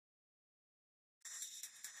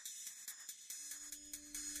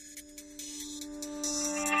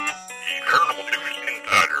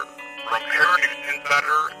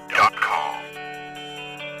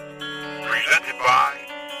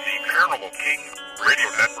Radio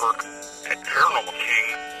Network at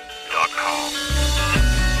ParanormalKing.com.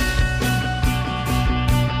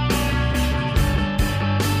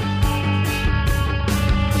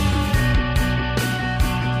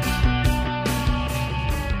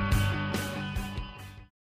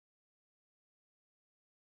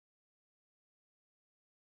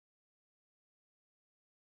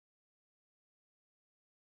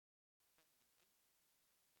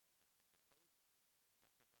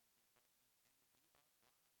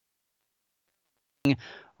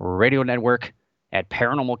 Radio Network at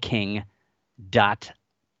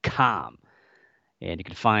ParanormalKing.com. And you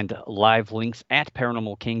can find live links at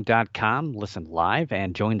ParanormalKing.com. Listen live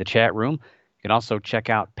and join the chat room. You can also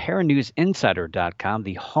check out ParaNewsInsider.com,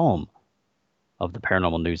 the home of the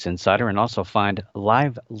Paranormal News Insider, and also find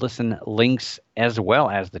live listen links as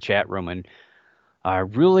well as the chat room. And I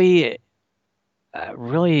really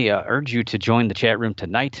urge you to join the chat room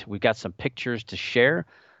tonight. We've got some pictures to share.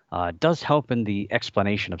 It does help in the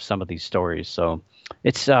explanation of some of these stories. So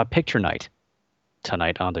it's picture night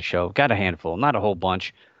tonight on the show. Got a handful, not a whole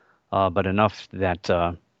bunch, but enough that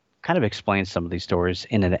kind of explains some of these stories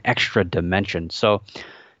in an extra dimension. So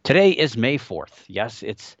today is May 4th. Yes,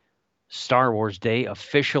 it's Star Wars Day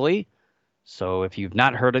officially. So if you've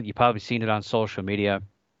not heard it, you've probably seen it on social media.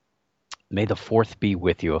 May the 4th be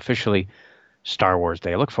with you. Officially Star Wars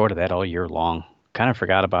Day. I look forward to that all year long. Kind of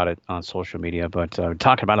forgot about it on social media, but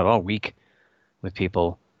talking about it all week with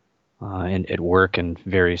people at work and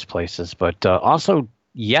various places. But also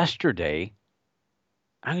yesterday,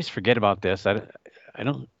 I always forget about this. I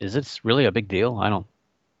don't. Is this really a big deal? I don't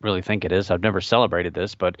really think it is. I've never celebrated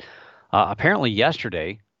this, but apparently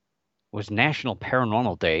yesterday was National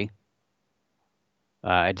Paranormal Day.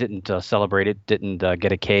 I didn't celebrate it. Didn't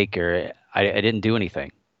get a cake, or I didn't do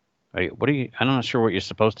anything. What are you? I'm not sure what you're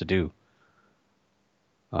supposed to do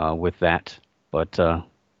with that, but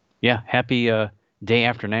yeah, happy day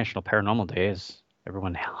after National Paranormal Day. Is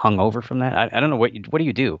everyone hung over from that? I don't know what do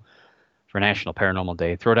you do for National Paranormal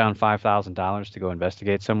Day? Throw down $5,000 to go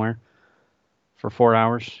investigate somewhere for 4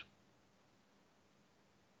 hours?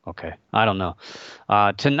 Okay, I don't know.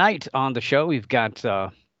 Tonight on the show, we got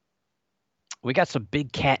some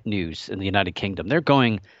big cat news in the United Kingdom. They're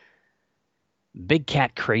going big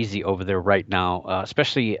cat crazy over there right now,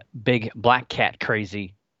 especially big black cat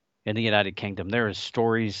crazy in the United Kingdom. There is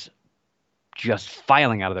stories just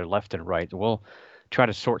filing out of there left and right. We'll try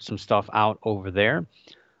to sort some stuff out over there.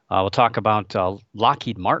 We'll talk about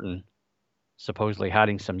Lockheed Martin supposedly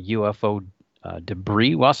hiding some UFO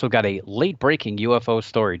debris. We also got a late-breaking UFO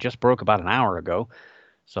story. Just broke about an hour ago.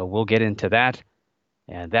 So we'll get into that.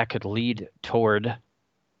 And that could lead toward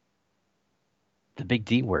the big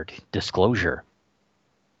D word, disclosure.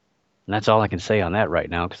 And that's all I can say on that right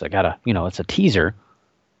now, because I got to, it's a teaser.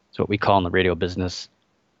 It's what we call in the radio business.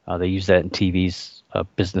 They use that in TV's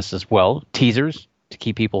business as well. Teasers to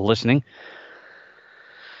keep people listening.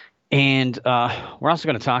 And we're also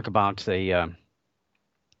going to talk about a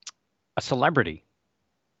celebrity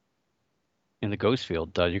in the ghost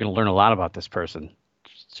field. You're going to learn a lot about this person.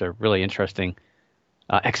 It's a really interesting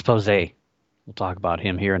expose. We'll talk about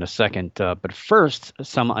him here in a second. But first,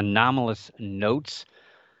 some anomalous notes.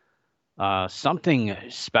 Something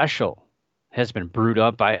special has been brewed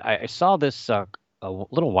up. I saw this a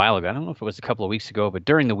little while ago. I don't know if it was a couple of weeks ago, but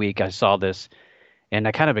during the week I saw this, and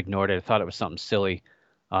I kind of ignored it. I thought it was something silly.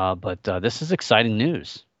 But this is exciting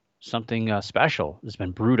news. Something special has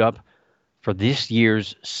been brewed up for this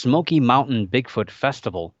year's Smoky Mountain Bigfoot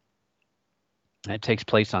Festival. That takes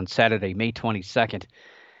place on Saturday, May 22nd.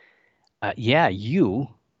 Yeah, you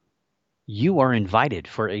are invited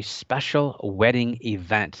for a special wedding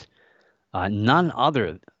event. None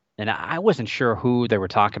other, and I wasn't sure who they were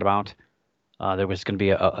talking about. There was going to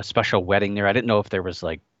be a special wedding there. I didn't know if there was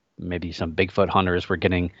like maybe some Bigfoot hunters were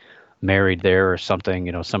getting married there or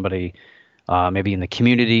something. Somebody maybe in the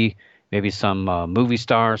community, maybe some movie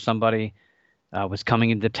star or somebody was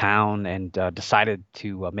coming into town and decided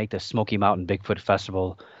to make the Smoky Mountain Bigfoot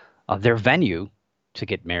Festival their venue to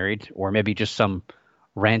get married, or maybe just some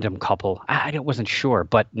random couple. I wasn't sure,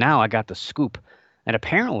 but now I got the scoop. And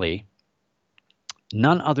apparently,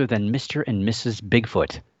 none other than Mr. and Mrs.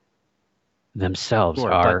 Bigfoot themselves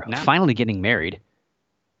are finally getting married.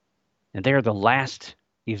 And they are the last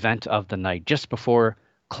event of the night, just before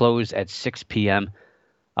close at 6 p.m.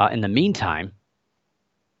 In the meantime,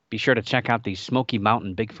 be sure to check out the Smoky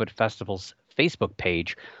Mountain Bigfoot Festival's Facebook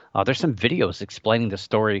page. There's some videos explaining the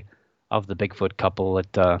story of the Bigfoot couple.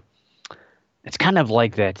 It's kind of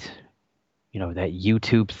like that, that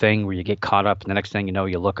YouTube thing where you get caught up and the next thing you know,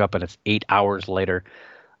 you look up and it's 8 hours later.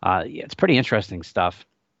 It's pretty interesting stuff.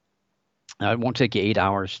 It won't take you 8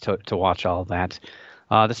 hours to watch all of that.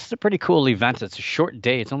 This is a pretty cool event. It's a short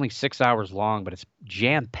day. It's only 6 hours long, but it's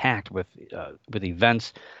jam packed with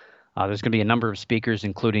events. There's going to be a number of speakers,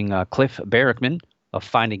 including Cliff Barrickman of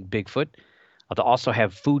Finding Bigfoot. They'll also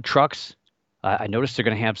have food trucks. I noticed they're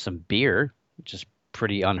going to have some beer, which is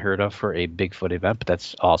pretty unheard of for a Bigfoot event, but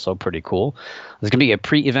that's also pretty cool. There's going to be a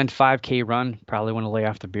pre-event 5K run. Probably want to lay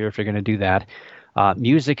off the beer if you're going to do that.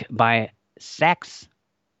 Music by Sax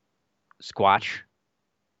Squatch,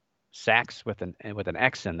 Sax with an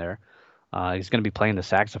X in there. He's going to be playing the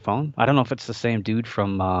saxophone. I don't know if it's the same dude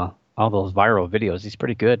from all those viral videos. He's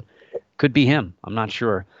pretty good. Could be him. I'm not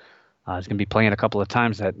sure. He's going to be playing a couple of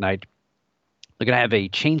times that night. They're going to have a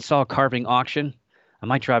chainsaw carving auction. I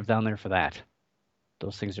might drive down there for that.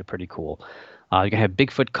 Those things are pretty cool. You're going to have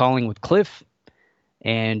Bigfoot Calling with Cliff.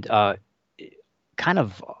 And kind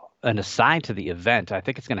of an aside to the event, I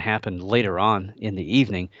think it's going to happen later on in the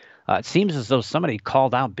evening. It seems as though somebody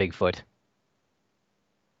called out Bigfoot.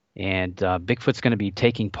 And Bigfoot's going to be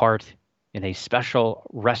taking part in a special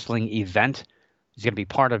wrestling event. He's going to be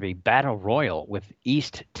part of a battle royal with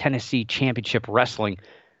East Tennessee Championship Wrestling.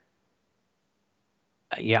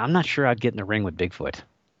 Yeah, I'm not sure I'd get in the ring with Bigfoot.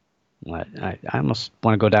 I almost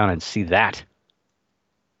want to go down and see that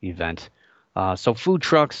event. So food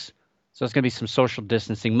trucks. So it's going to be some social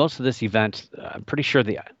distancing. Most of this event, I'm pretty sure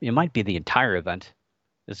it might be the entire event,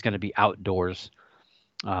 is going to be outdoors.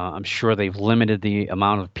 I'm sure they've limited the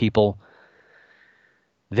amount of people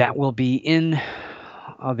that will be in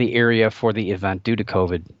the area for the event due to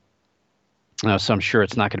COVID. So I'm sure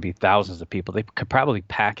it's not going to be thousands of people. They could probably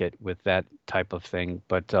pack it with that type of thing,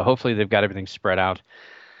 but hopefully they've got everything spread out.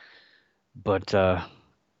 But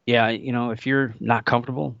yeah, if you're not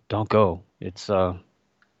comfortable, don't go.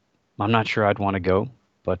 I'm not sure I'd want to go,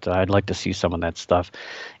 but I'd like to see some of that stuff.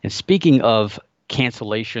 And speaking of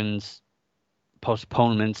cancellations,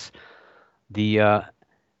 postponements, the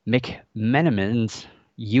McMenamins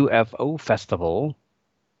UFO Festival.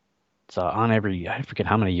 It's on I forget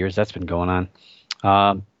how many years that's been going on.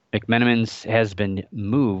 McMenamins has been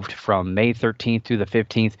moved from May 13th through the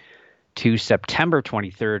 15th to September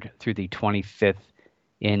 23rd through the 25th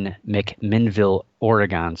in McMinnville,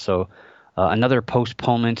 Oregon. So another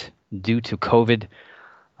postponement due to COVID.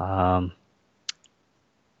 I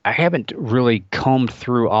haven't really combed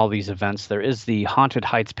through all these events. There is the Haunted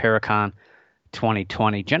Heights Paracon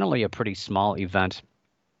 2020, generally a pretty small event.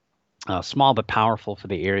 Small but powerful for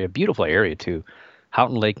the area. Beautiful area, too.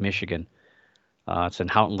 Houghton Lake, Michigan. It's in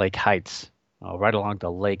Houghton Lake Heights, right along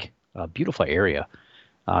the lake. Beautiful area.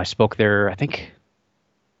 I spoke there, I think,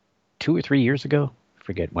 2 or 3 years ago. I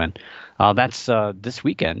forget when. That's this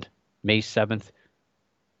weekend, May 7th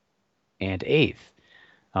and 8th.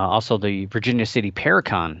 Also, the Virginia City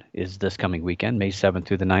Paracon is this coming weekend, May 7th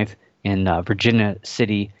through the 9th, in Virginia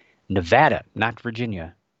City, Nevada. Not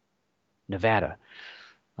Virginia, Nevada.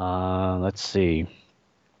 Let's see.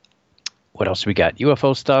 What else we got?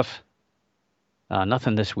 UFO stuff.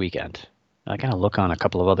 Nothing this weekend. I got to look on a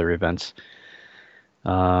couple of other events.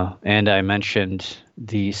 And I mentioned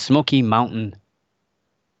the Smoky Mountain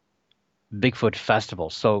Bigfoot Festival.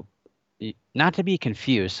 So, not to be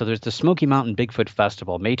confused, so there's the Smoky Mountain Bigfoot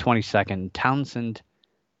Festival, May 22nd, Townsend,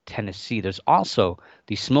 Tennessee. There's also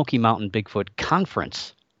the Smoky Mountain Bigfoot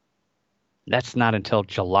Conference. That's not until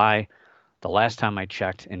July, the last time I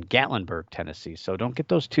checked, in Gatlinburg, Tennessee. So don't get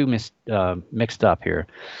those two mixed up here.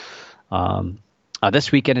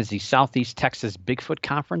 This weekend is the Southeast Texas Bigfoot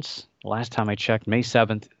Conference. The last time I checked, May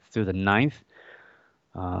 7th through the 9th.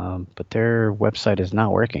 But their website is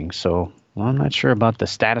not working, so I'm not sure about the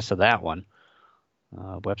status of that one.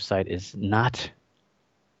 Website is not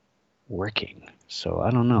working, so I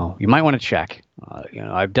don't know. You might want to check.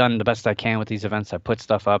 I've done the best I can with these events. I put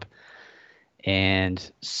stuff up,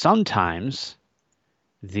 and sometimes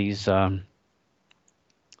these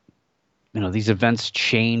these events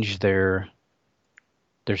change their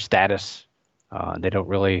status. They don't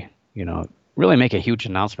really make a huge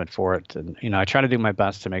announcement for it. And, I try to do my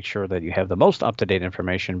best to make sure that you have the most up-to-date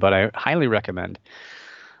information, but I highly recommend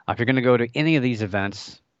if you're going to go to any of these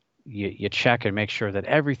events, you check and make sure that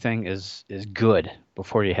everything is good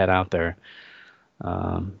before you head out there.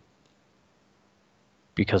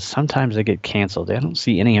 Because sometimes they get canceled. I don't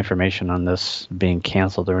see any information on this being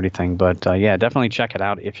canceled or anything, but yeah, definitely check it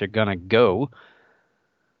out if you're going to go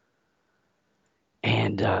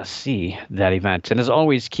and see that event. And as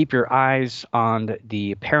always, keep your eyes on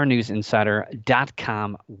the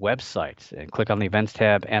paranewsinsider.com website and click on the events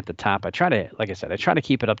tab at the top. I try to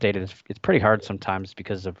keep it updated. It's pretty hard sometimes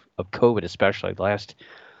because of COVID, especially the last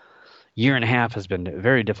year and a half has been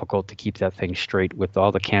very difficult to keep that thing straight with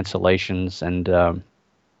all the cancellations and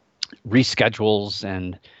reschedules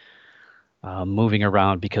and moving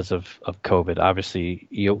around because of COVID. Obviously,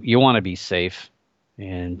 you want to be safe,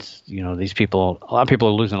 and these people, a lot of people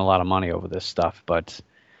are losing a lot of money over this stuff, but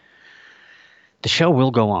the show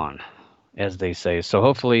will go on, as they say. So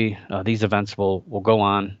hopefully, these events will go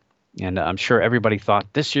on, and I'm sure everybody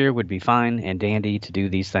thought this year would be fine and dandy to do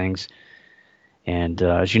these things. And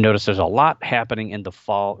as you notice, there's a lot happening in the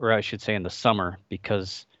fall, or I should say in the summer,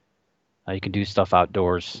 because you can do stuff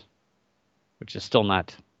outdoors, which is still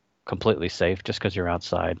not completely safe just because you're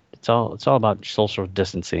outside. It's all about social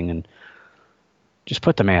distancing and just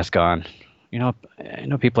put the mask on. I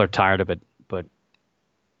know people are tired of it, but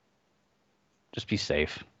just be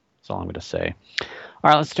safe. That's all I'm going to say. All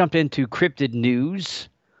right, let's jump into cryptid news.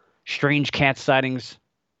 Strange cat sightings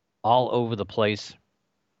all over the place.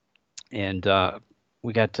 And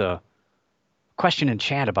we got a question in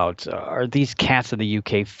chat about are these cats in the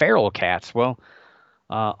UK feral cats? Well,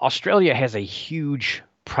 Australia has a huge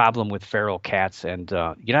problem with feral cats, and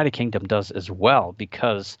United Kingdom does as well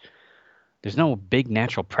because there's no big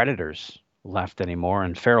natural predators left anymore,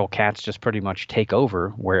 and feral cats just pretty much take over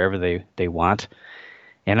wherever they want.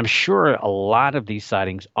 And I'm sure a lot of these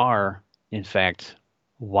sightings are, in fact,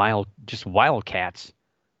 just wild cats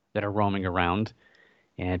that are roaming around,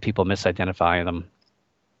 and people misidentify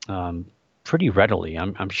them pretty readily.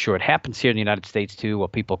 I'm sure it happens here in the United States too, where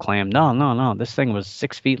people claim, no, no, no, this thing was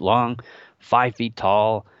 6 feet long, 5 feet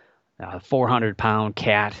tall, 400-pound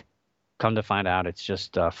cat. Come to find out, it's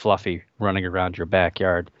just Fluffy running around your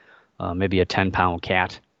backyard. Maybe a 10-pound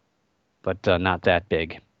cat, but not that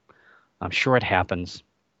big. I'm sure it happens.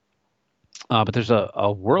 But there's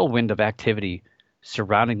a whirlwind of activity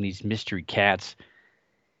surrounding these mystery cats.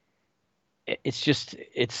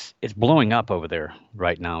 It's blowing up over there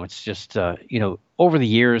right now. It's just over the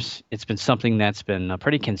years, it's been something that's been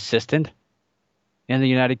pretty consistent in the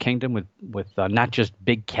United Kingdom with not just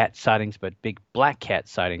big cat sightings, but big black cat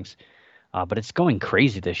sightings. But it's going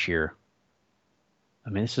crazy this year. I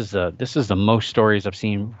mean, this is the most stories I've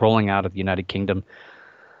seen rolling out of the United Kingdom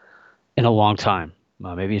in a long time.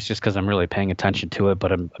 Maybe it's just because I'm really paying attention to it,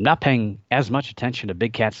 but I'm not paying as much attention to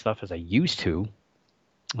big cat stuff as I used to.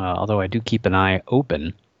 Although I do keep an eye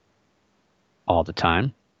open all the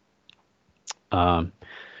time.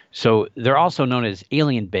 So they're also known as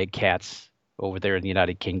alien big cats over there in the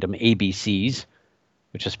United Kingdom, ABCs,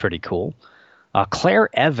 which is pretty cool. Claire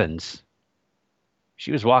Evans,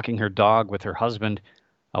 she was walking her dog with her husband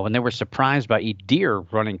when they were surprised by a deer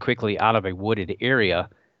running quickly out of a wooded area.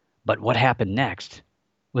 But what happened next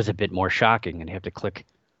was a bit more shocking, and you have to click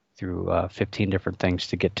through 15 different things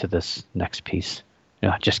to get to this next piece.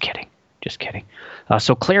 No, just kidding. Just kidding.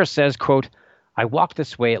 So Claire says, quote, I walk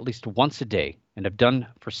this way at least once a day and have done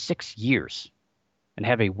for 6 years and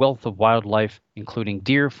have a wealth of wildlife, including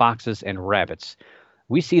deer, foxes, and rabbits.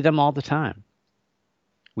 We see them all the time.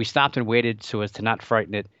 We stopped and waited so as to not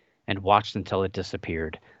frighten it and watched until it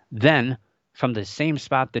disappeared. Then, from the same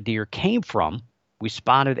spot the deer came from, we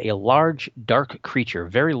spotted a large, dark creature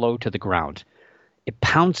very low to the ground. It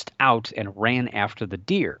pounced out and ran after the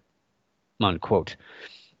deer. Unquote.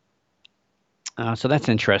 So that's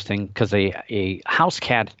interesting because a house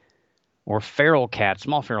cat or feral cat,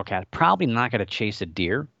 small feral cat, probably not going to chase a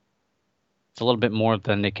deer. It's a little bit more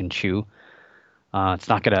than they can chew. It's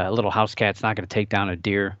not going to, a little house cat's not going to take down a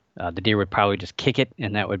deer. The deer would probably just kick it,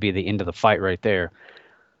 and that would be the end of the fight right there.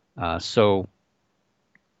 So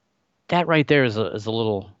that right there is a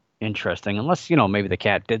little interesting, unless, maybe the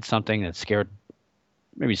cat did something that scared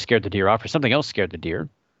the deer off, or something else scared the deer.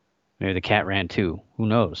 Maybe the cat ran too. Who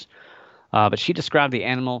knows? But she described the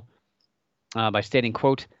animal by stating,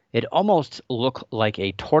 quote, it almost looked like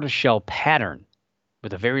a tortoiseshell pattern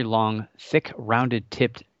with a very long, thick,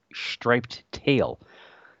 rounded-tipped, striped tail.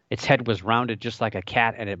 Its head was rounded just like a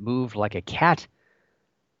cat, and it moved like a cat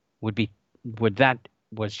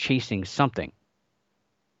was chasing something.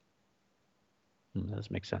 That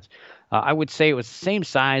does make sense. I would say it was the same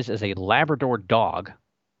size as a Labrador dog,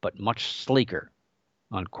 but much sleeker,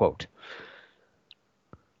 unquote.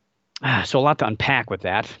 So a lot to unpack with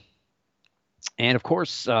that. And of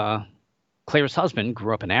course, Claire's husband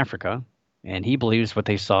grew up in Africa, and he believes what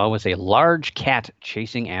they saw was a large cat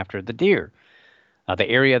chasing after the deer. The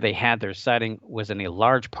area they had their sighting was in a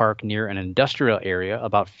large park near an industrial area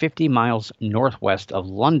about 50 miles northwest of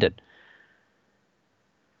London.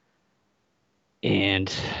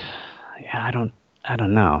 And yeah, I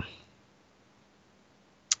don't know.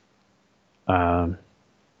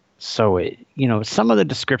 So some of the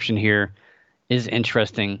description here is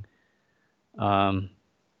interesting.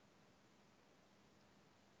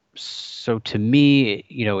 So to me,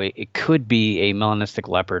 it could be a melanistic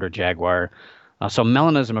leopard or jaguar. So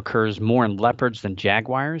melanism occurs more in leopards than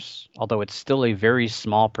jaguars, although it's still a very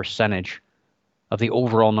small percentage of the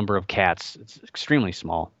overall number of cats. It's extremely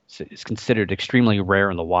small. It's considered extremely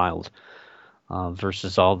rare in the wild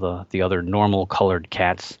versus all the other normal colored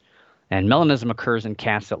cats. And melanism occurs in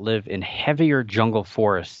cats that live in heavier jungle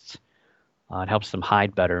forests. It helps them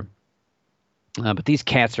hide better. But these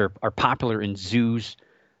cats are popular in zoos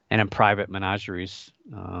and in private menageries.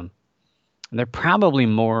 And they're probably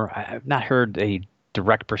more, I've not heard a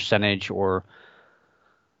direct percentage or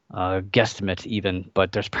guesstimate even,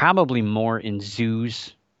 but there's probably more in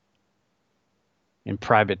zoos in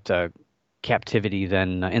private captivity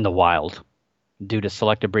than in the wild due to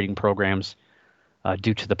selective breeding programs,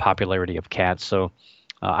 due to the popularity of cats. So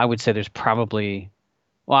I would say there's probably,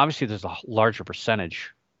 well, obviously there's a larger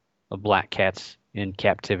percentage of black cats in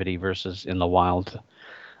captivity versus in the wild.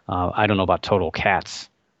 I don't know about total cats.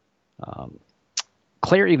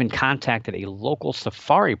 Claire even contacted a local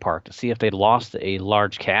safari park to see if they'd lost a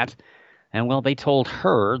large cat. And well, they told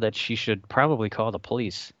her that she should probably call the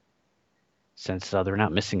police since they're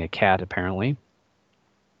not missing a cat, apparently.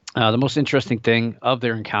 The most interesting thing of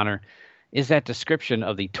their encounter is that description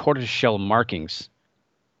of the tortoiseshell markings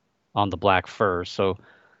on the black fur. So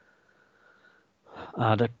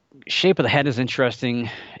the shape of the head is interesting,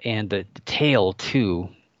 and the tail, too.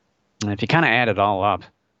 And if you kind of add it all up,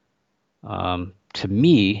 to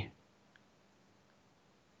me,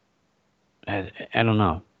 I don't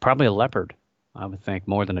know, probably a leopard, I would think,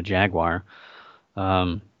 more than a jaguar.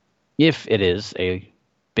 If it is a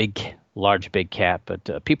large, big cat,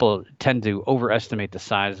 but people tend to overestimate the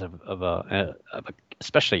size of a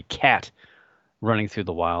especially a cat running through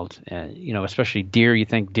the wild. Especially deer. You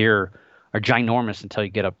think deer are ginormous until you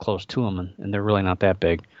get up close to them, and they're really not that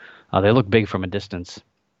big. They look big from a distance,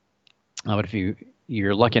 but if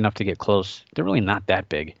you're lucky enough to get close, they're really not that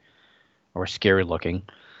big or scary looking.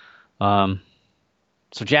 So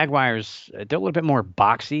jaguars, they're a little bit more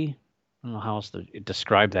boxy. I don't know how else to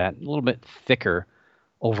describe that. A little bit thicker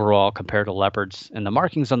overall compared to leopards. And the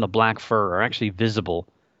markings on the black fur are actually visible.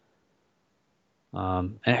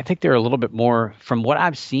 And I think they're a little bit more, from what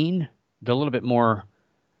I've seen, they're a little bit more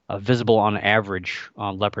visible on average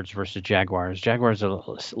on leopards versus jaguars. Jaguars are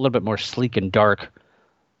a little bit more sleek and dark.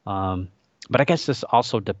 But I guess this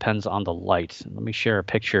also depends on the light. Let me share a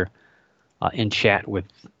picture in chat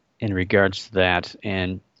in regards to that.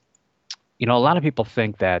 And, a lot of people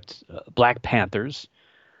think that black panthers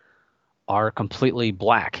are completely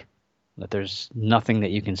black, that there's nothing that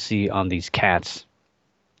you can see on these cats.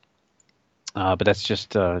 But that's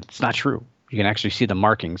just, it's not true. You can actually see the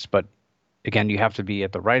markings. But again, you have to be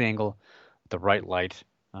at the right angle, the right light.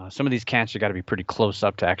 Some of these cats, you got to be pretty close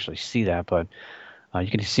up to actually see that. But you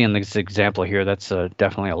can see in this example here, that's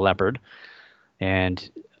definitely a leopard. And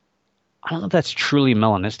I don't know if that's truly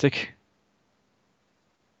melanistic.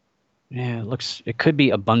 Yeah, it could be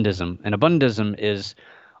abundism. And abundism is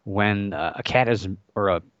when a cat is,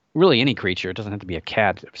 or really any creature, it doesn't have to be a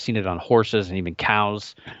cat. I've seen it on horses and even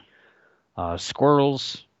cows,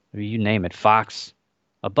 squirrels, you name it, fox.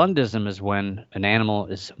 Abundism is when an animal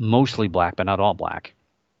is mostly black, but not all black.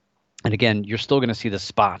 And again, you're still going to see the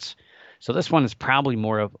spots. So this one is probably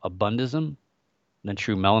more of abundism than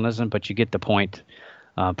true melanism, but you get the point.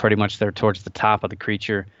 Pretty much there towards the top of the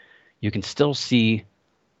creature, you can still see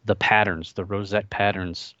the patterns, the rosette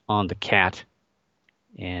patterns on the cat,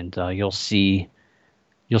 and you'll see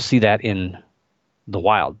that in the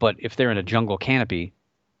wild. But if they're in a jungle canopy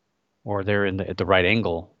or they're at the right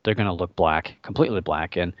angle, they're going to look black, completely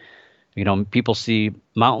black. And people see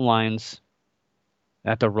mountain lions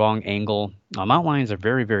at the wrong angle. Mountain lions are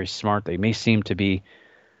very, very smart. They may seem to be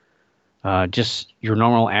just your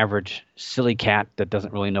normal average silly cat that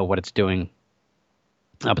doesn't really know what it's doing.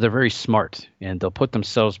 But they're very smart, and they'll put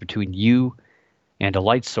themselves between you and a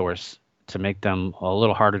light source to make them a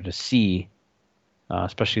little harder to see,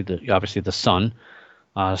 especially obviously the sun.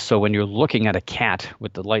 So when you're looking at a cat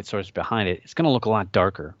with the light source behind it, it's going to look a lot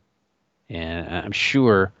darker. And I'm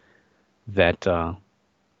sure that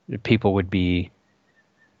people would be,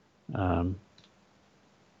 people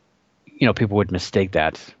would mistake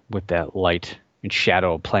that with that light and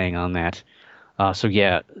shadow playing on that. So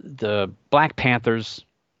yeah, the black panthers,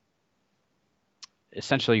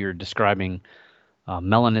 essentially you're describing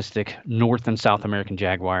melanistic North and South American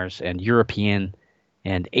jaguars and European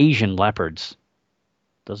and Asian leopards.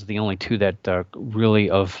 Those are the only two that really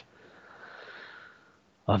of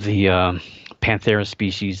the Panthera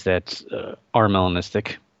species that are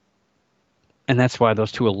melanistic. And that's why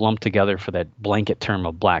those two are lumped together for that blanket term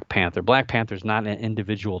of Black Panther. Black Panther is not an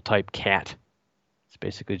individual type cat. It's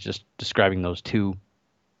basically just describing those two.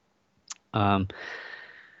 Um,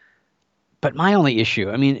 but my only issue,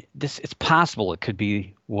 I mean, it's possible it could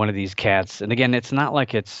be one of these cats. And again, it's not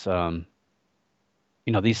like it's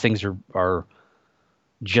these things are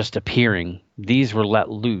just appearing. These were let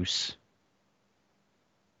loose,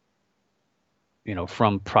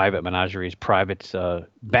 from private menageries, private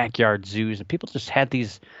backyard zoos, and people just had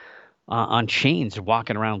these on chains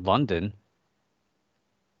walking around London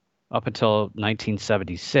up until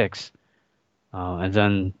 1976, and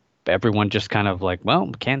then everyone just kind of like,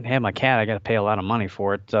 well, can't have my cat. I got to pay a lot of money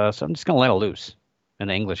for it, so I'm just going to let it loose in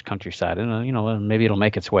the English countryside, and maybe it'll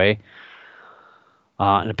make its way.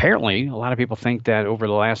 And apparently, a lot of people think that over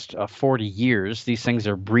the last 40 years, these things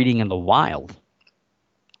are breeding in the wild.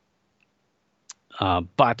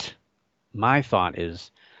 But my thought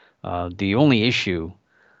is the only issue,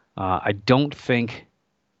 I don't think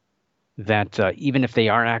that even if they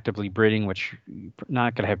are actively breeding, which you're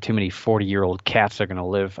not going to have too many 40-year-old cats that are going to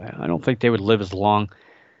live, I don't think they would live as long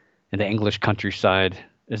in the English countryside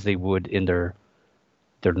as they would in their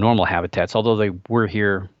normal habitats, although they were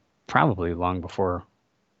here probably long before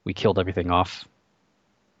we killed everything off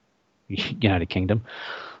United Kingdom.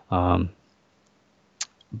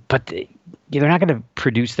 But they're not going to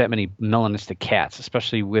produce that many melanistic cats,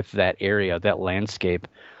 especially with that area, that landscape.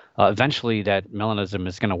 Eventually, that melanism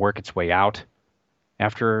is going to work its way out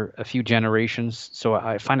after a few generations. So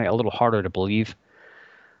I find it a little harder to believe.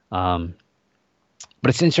 But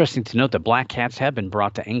it's interesting to note that black cats have been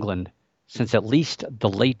brought to England since at least the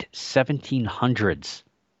late 1700s,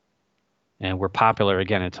 and were popular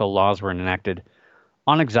again until laws were enacted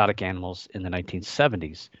on exotic animals in the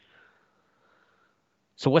 1970s.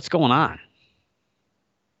 So what's going on?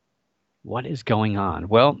 What is going on?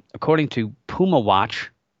 Well, according to Puma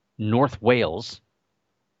Watch North Wales,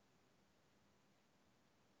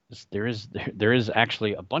 there is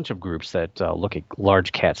actually a bunch of groups that look at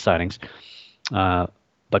large cat sightings.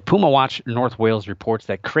 But Puma Watch North Wales reports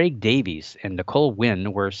that Craig Davies and Nicole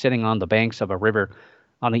Wynn were sitting on the banks of a river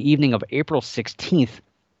on the evening of April 16th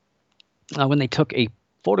when they took a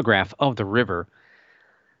photograph of the river.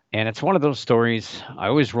 And it's one of those stories, I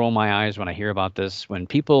always roll my eyes when I hear about this, when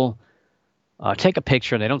people take a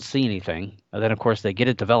picture and they don't see anything, and then, of course, they get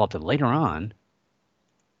it developed, and later on,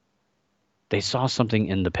 they saw something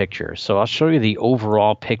in the picture. So I'll show you the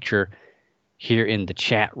overall picture here in the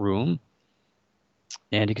chat room.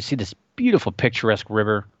 And you can see this beautiful picturesque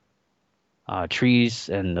river, trees,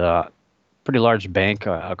 and pretty large bank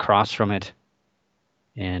across from it,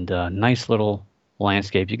 and a nice little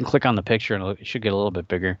landscape. You can click on the picture and it should get a little bit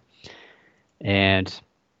bigger. And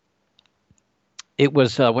it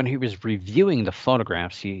was when he was reviewing the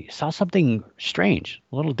photographs, he saw something strange,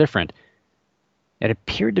 a little different. It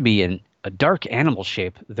appeared to be a dark animal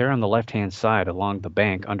shape there on the left-hand side along the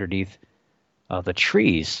bank underneath the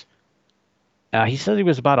trees. He said he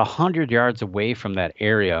was about 100 yards away from that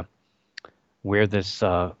area where this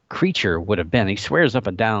creature would have been. He swears up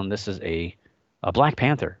and down this is a black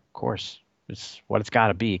panther, of course. It's what it's got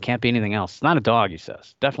to be. It can't be anything else. It's not a dog, he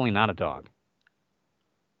says. Definitely not a dog.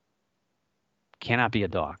 Cannot be a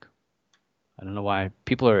dog. I don't know why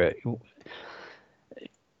people are...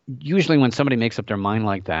 Usually when somebody makes up their mind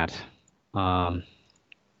like that,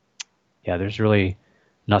 there's really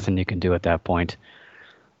nothing you can do at that point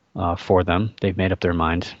for them. They've made up their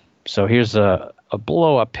mind. So here's a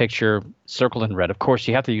blow-up picture circled in red. Of course,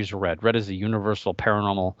 you have to use red. Red is a universal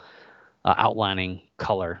paranormal outlining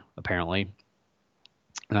color, apparently.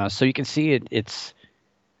 So you can see it's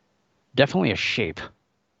definitely a shape.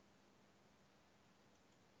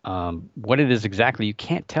 What it is exactly, you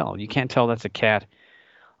can't tell. You can't tell that's a cat.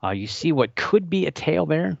 You see what could be a tail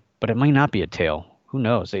there, but it might not be a tail. Who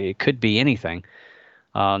knows? It could be anything.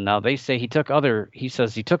 Now they say he took other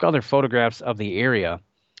photographs of the area,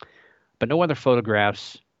 but no other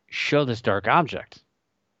photographs show this dark object.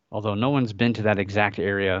 Although no one's been to that exact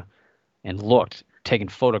area and taken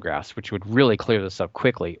photographs, which would really clear this up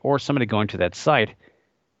quickly, or somebody going to that site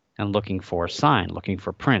and looking for a sign, looking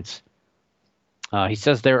for prints. He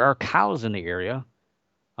says there are cows in the area,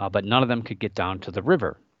 but none of them could get down to the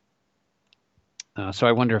river. So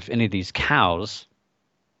I wonder if any of these cows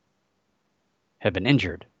have been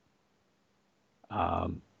injured.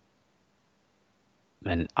 And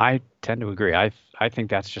I tend to agree. I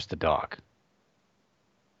think that's just a dog.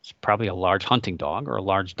 It's probably a large hunting dog or a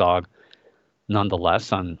large dog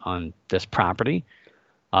nonetheless on this property.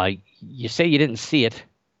 You say you didn't see it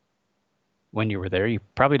when you were there. You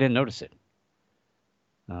probably didn't notice it.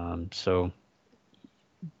 So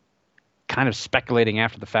kind of speculating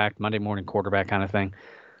after the fact, Monday morning quarterback kind of thing.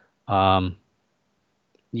 Um,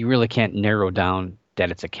 you really can't narrow down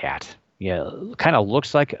that it's a cat. Yeah, kind of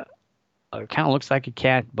looks like a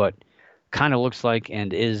cat, but kind of looks like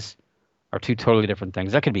and is are two totally different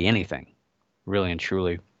things. That could be anything, really and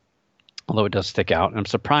truly. Although it does stick out, and I'm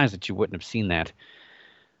surprised that you wouldn't have seen that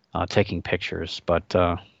taking pictures, but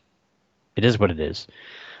it is what it is.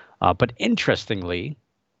 But interestingly,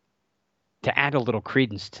 to add a little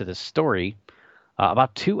credence to this story,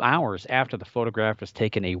 about 2 hours after the photograph was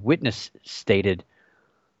taken, a witness stated,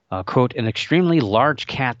 quote, an extremely large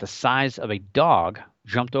cat the size of a dog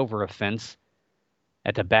jumped over a fence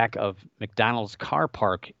at the back of McDonald's car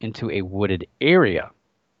park into a wooded area,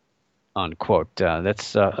 unquote.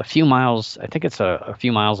 That's a few miles, I think it's a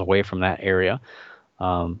few miles away from that area.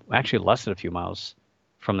 Actually, less than a few miles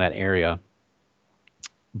from that area.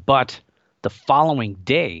 But the following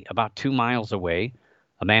day, about 2 miles away,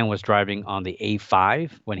 a man was driving on the A5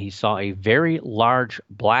 when he saw a very large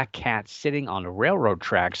black cat sitting on the railroad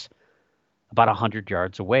tracks about 100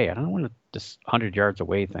 yards away. I don't know what this 100 yards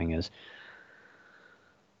away thing is.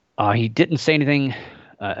 He didn't say anything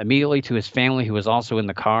immediately to his family, who was also in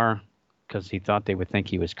the car, because he thought they would think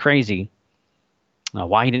he was crazy.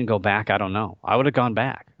 Why he didn't go back, I don't know. I would have gone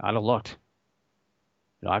back. I'd have looked.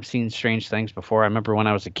 I've seen strange things before. I remember when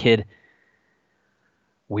I was a kid,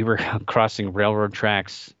 we were crossing railroad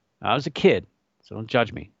tracks. I was a kid, so don't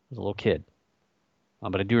judge me. I was a little kid.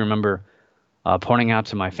 But I do remember pointing out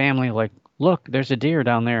to my family, like, look, there's a deer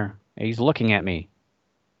down there. He's looking at me.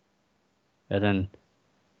 And then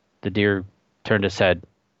the deer turned his head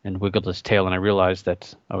and wiggled his tail, and I realized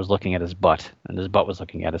that I was looking at his butt, and his butt was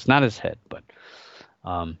looking at us, not his head. But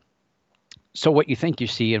so what you think you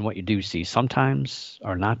see and what you do see sometimes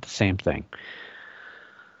are not the same thing.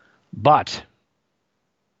 But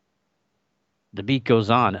the beat goes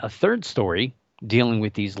on. A third story dealing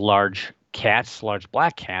with these large cats, large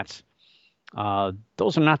black cats.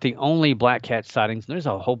 Those are not the only black cat sightings. There's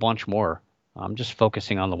a whole bunch more. I'm just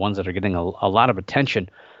focusing on the ones that are getting a lot of attention.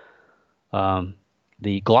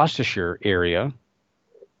 The Gloucestershire area,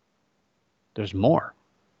 there's more.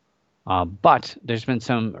 But there's been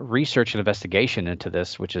some research and investigation into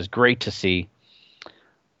this, which is great to see.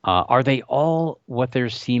 Are they all what they're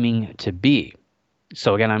seeming to be?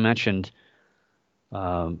 So again, I mentioned,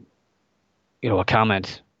 a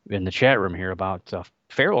comment in the chat room here about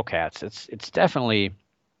feral cats. It's definitely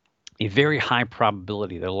a very high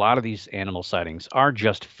probability that a lot of these animal sightings are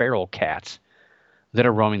just feral cats that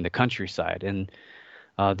are roaming the countryside. And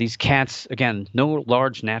these cats, again, no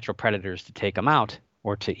large natural predators to take them out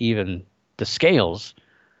or to even the scales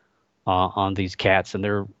on these cats. And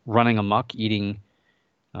they're running amok, eating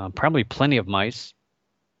probably plenty of mice,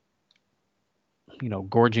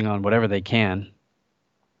 gorging on whatever they can,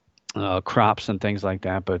 crops and things like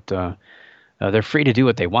that. But they're free to do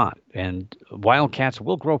what they want. And wild cats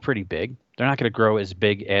will grow pretty big. They're not going to grow as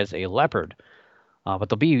big as a leopard, but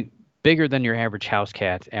they'll be bigger than your average house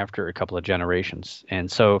cat after a couple of generations.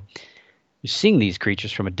 And so seeing these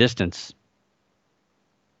creatures from a distance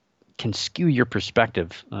can skew your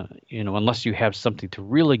perspective, unless you have something to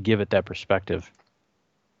really give it that perspective.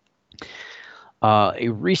 A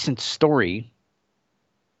recent story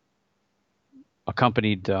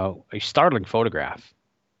accompanied a startling photograph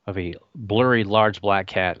of a blurry, large black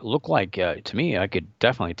cat. It looked like, to me, I could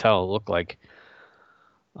definitely tell, it looked like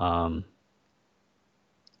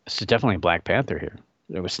this is definitely a black panther here.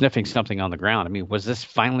 It was sniffing something on the ground. I mean, was this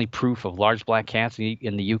finally proof of large black cats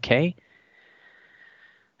in the UK?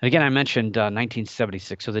 And again, I mentioned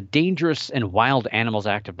 1976. So the Dangerous and Wild Animals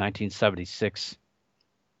Act of 1976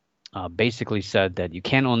 basically said that you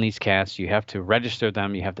can't own these cats. You have to register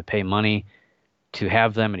them. You have to pay money to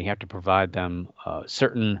have them, and you have to provide them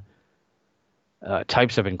certain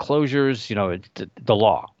types of enclosures. The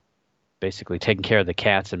law, basically taking care of the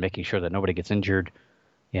cats and making sure that nobody gets injured.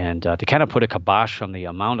 And to kind of put a kibosh on the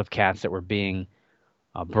amount of cats that were being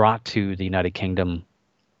brought to the United Kingdom,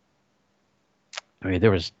 I mean,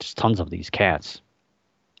 there was just tons of these cats.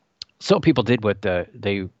 So people did what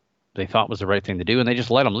they thought was the right thing to do, and they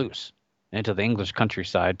just let them loose into the English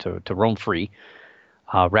countryside to roam free,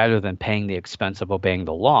 rather than paying the expense of obeying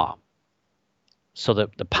the law. So the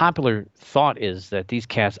popular thought is that these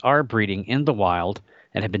cats are breeding in the wild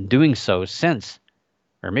and have been doing so since,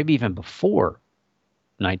 or maybe even before,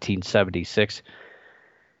 1976.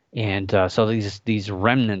 And so these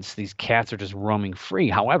remnants, these cats are just roaming free.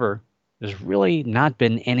 However, there's really not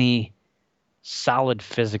been any solid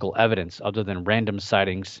physical evidence other than random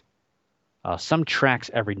sightings, some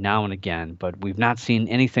tracks every now and again, but we've not seen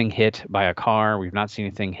anything hit by a car. We've not seen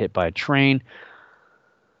anything hit by a train.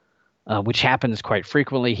 which happens quite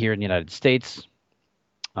frequently here in the United States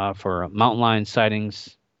for mountain lion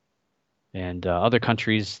sightings. And other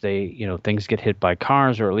countries, things get hit by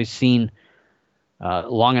cars or at least seen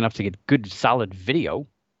long enough to get good, solid video.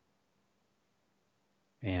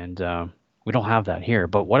 And we don't have that here.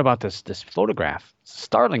 But what about this photograph?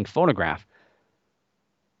 Startling photograph.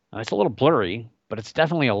 It's a little blurry, but it's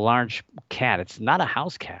definitely a large cat. It's not a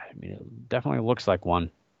house cat. I mean, it definitely looks like one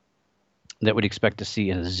that we'd expect to see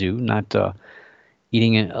in a zoo, not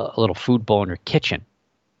eating a little food bowl in your kitchen.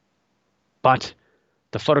 But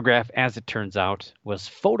the photograph, as it turns out, was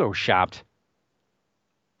photoshopped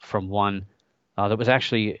from one that was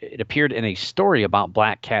actually, it appeared in a story about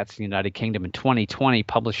black cats in the United Kingdom in 2020,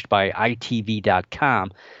 published by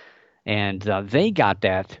ITV.com. And they got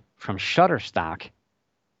that from Shutterstock,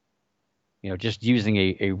 just using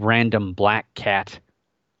a random black cat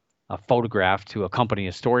photograph to accompany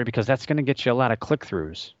a story, because that's going to get you a lot of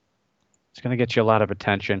click-throughs. It's going to get you a lot of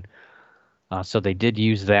attention. So they did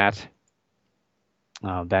use that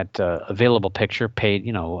available picture, paid,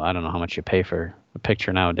 I don't know how much you pay for a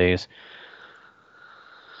picture nowadays.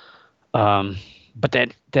 But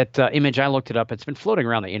that image, I looked it up. It's been floating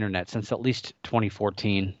around the internet since at least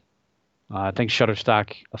 2014. I think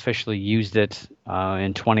Shutterstock officially used it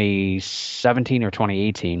in 2017 or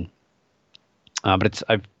 2018. But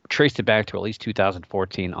I've traced it back to at least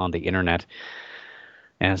 2014 on the internet.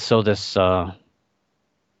 And so this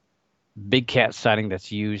big cat sighting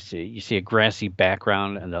that's used, you see a grassy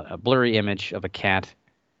background and a blurry image of a cat.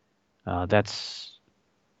 That's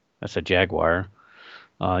a jaguar.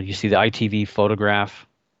 You see the ITV photograph,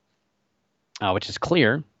 which is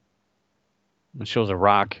clear. It shows a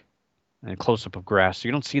rock and a close-up of grass, so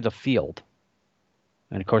you don't see the field.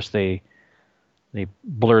 And of course, they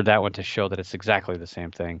blurred that one to show that it's exactly the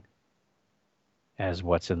same thing as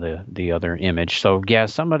what's in the other image. So yeah,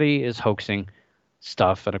 somebody is hoaxing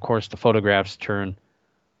stuff, and of course, the photographs turn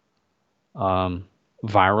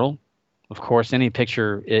viral. Of course, any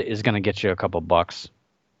picture is going to get you a couple bucks.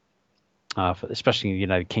 Especially in the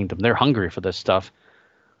United Kingdom. They're hungry for this stuff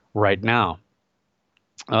right now.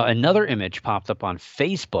 Another image popped up on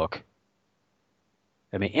Facebook.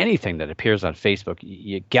 I mean, anything that appears on Facebook,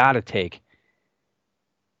 you gotta take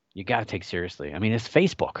seriously. I mean, it's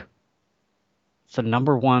Facebook. It's the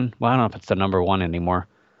number one. Well, I don't know if it's the number one anymore.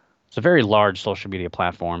 It's a very large social media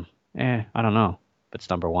platform. I don't know if it's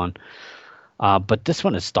number one. But this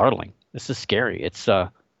one is startling. This is scary. It's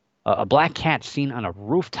a black cat seen on a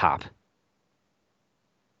rooftop.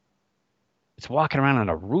 It's walking around on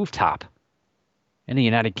a rooftop in the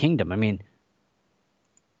United Kingdom. I mean,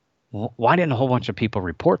 why didn't a whole bunch of people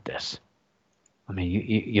report this? I mean,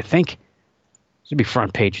 you think this would be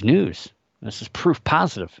front page news. This is proof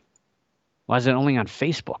positive. Why is it only on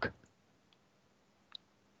Facebook?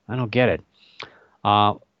 I don't get it.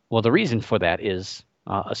 Well, the reason for that is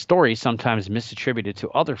a story sometimes misattributed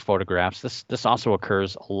to other photographs. This also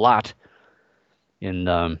occurs a lot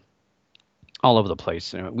in all over the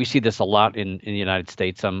place. We see this a lot in the United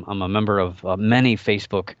States. I'm a member of many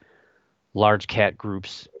Facebook large cat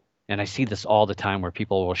groups, and I see this all the time where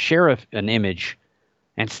people will share an image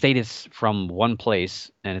and state it's from one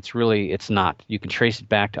place, and it's not. You can trace it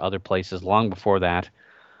back to other places long before that,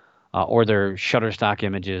 or they're Shutterstock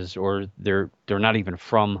images, or they're not even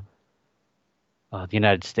from the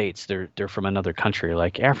United States. They're from another country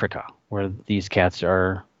like Africa, where these cats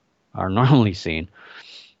are normally seen.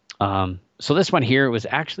 So this one here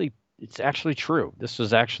it's actually true. This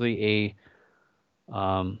was actually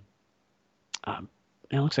it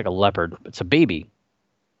looks like a leopard. It's a baby.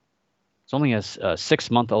 It's only a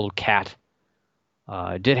 6-month-old cat.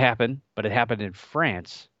 It did happen, but it happened in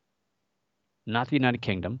France, not the United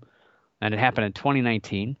Kingdom, and it happened in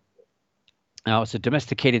 2019. Now, it's a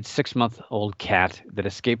domesticated 6-month-old cat that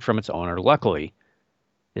escaped from its owner. Luckily,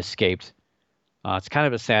 escaped. It's kind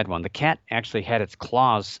of a sad one. The cat actually had its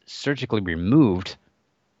claws surgically removed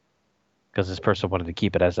because this person wanted to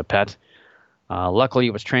keep it as a pet. Luckily,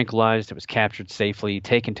 it was tranquilized. It was captured safely,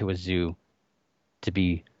 taken to a zoo to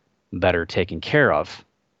be better taken care of.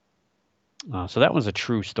 So that was a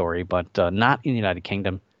true story, but not in the United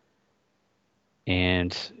Kingdom.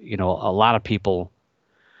 And, a lot of people,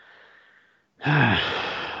 they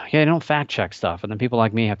don't fact check stuff. And then people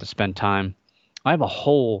like me have to spend time. I have a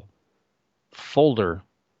whole folder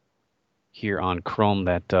here on Chrome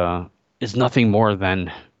that is nothing more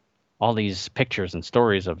than all these pictures and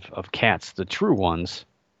stories of cats, the true ones.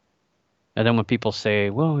 And then when people say,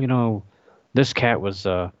 well, this cat was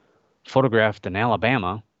photographed in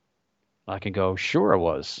Alabama, I can go, sure it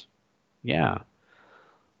was. Yeah.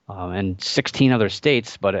 And 16 other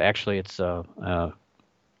states, but actually it's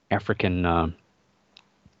African.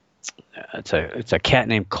 It's a cat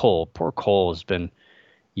named Cole. Poor Cole has been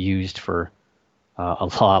used for a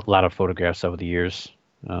lot of photographs over the years,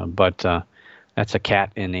 but that's a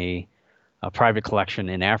cat in a private collection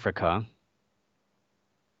in Africa.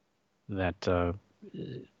 That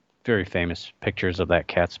very famous pictures of that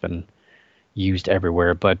cat's been used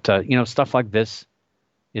everywhere. But stuff like this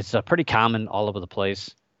is pretty common all over the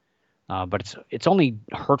place. But it's only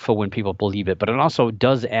hurtful when people believe it. But it also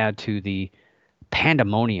does add to the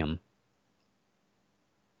pandemonium,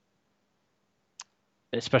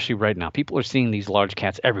 especially right now. People are seeing these large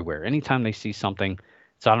cats everywhere. Anytime they see something,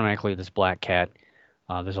 it's automatically this black cat.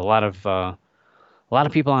 There's a lot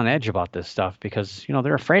of people on edge about this stuff because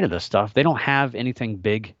they're afraid of this stuff. They don't have anything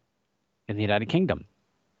big in the United Kingdom.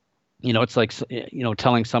 It's like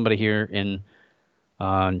telling somebody here in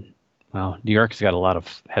well, New York's got a lot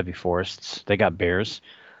of heavy forests. They got bears.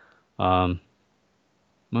 Well,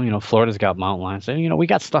 Florida's got mountain lions. And, we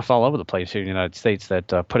got stuff all over the place here in the United States that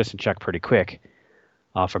put us in check pretty quick,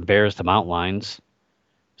 from bears to mountain lions.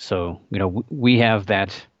 So, we have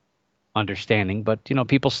that understanding, but,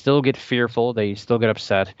 people still get fearful. They still get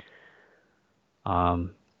upset. People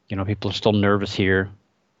are still nervous here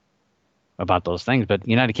about those things. But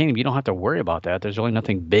United Kingdom, you don't have to worry about that. There's really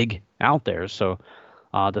nothing big out there. So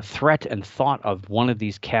the threat and thought of one of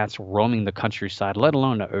these cats roaming the countryside, let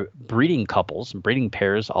alone breeding couples, breeding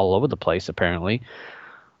pairs all over the place, apparently,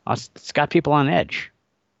 it's got people on edge.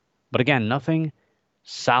 But again, nothing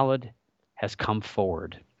solid has come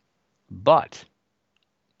forward. But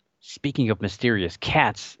speaking of mysterious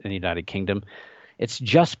cats in the United Kingdom, it's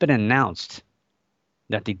just been announced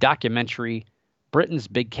that the documentary Britain's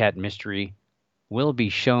Big Cat Mystery will be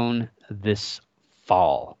shown this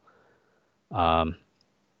fall.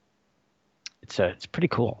 It's pretty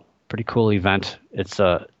cool event.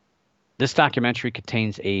 This documentary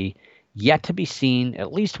contains a yet to be seen,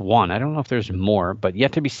 at least one. I don't know if there's more, but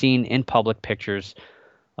yet to be seen in public pictures,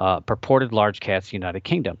 purported large cats in the United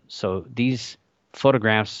Kingdom. So these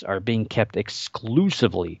photographs are being kept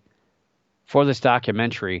exclusively for this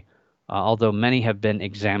documentary, although many have been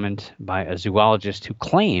examined by a zoologist who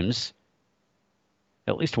claims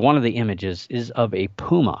at least one of the images is of a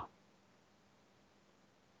puma.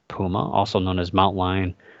 Puma, also known as mountain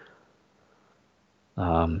lion,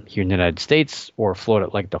 here in the United States, or Florida,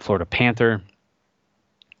 like the Florida panther,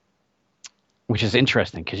 which is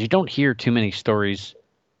interesting because you don't hear too many stories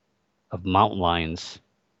of mountain lions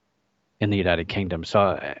in the United Kingdom.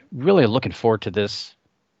 So really looking forward to this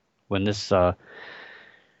when this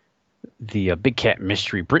the Big Cat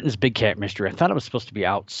Mystery, Britain's Big Cat Mystery. I thought it was supposed to be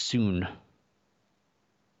out soon,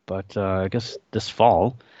 but I guess this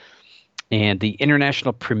fall. And the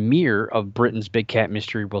international premiere of Britain's Big Cat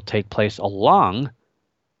Mystery will take place along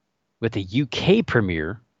with the UK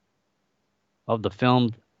premiere of the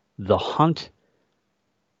film The Hunt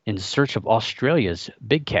in Search of Australia's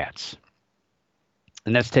Big Cats.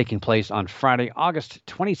 And that's taking place on Friday, August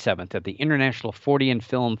 27th at the International 40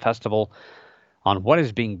 Film Festival on what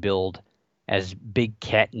is being billed as Big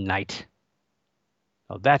Cat Night.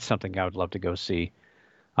 Oh, that's something I would love to go see.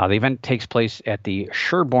 The event takes place at the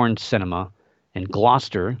Sherborne Cinema in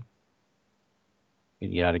Gloucester, in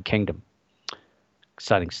the United Kingdom.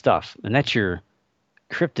 Exciting stuff. And that's your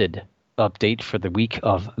cryptid update for the week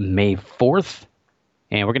of May 4th.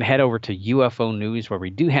 And we're going to head over to UFO news, where we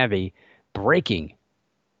do have a breaking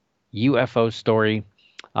UFO story.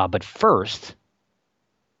 But first,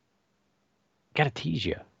 got to tease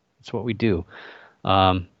you. That's what we do.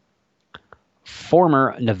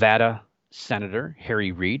 Former Nevada Senator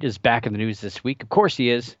Harry Reid is back in the news this week. Of course he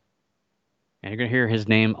is. And you're going to hear his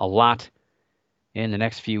name a lot in the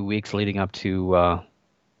next few weeks leading up to, well,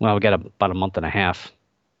 we got about a month and a half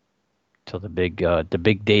till the big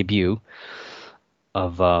debut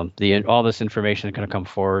of all this information is going to come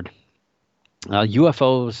forward.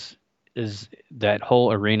 UFOs, is that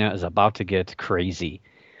whole arena is about to get crazy.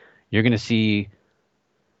 You're going to see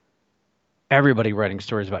everybody writing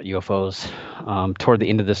stories about UFOs toward the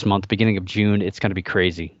end of this month, beginning of June. It's going to be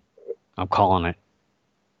crazy. I'm calling it.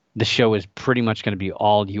 The show is pretty much going to be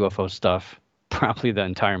all UFO stuff, probably the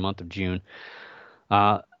entire month of June.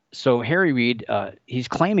 So Harry Reid, he's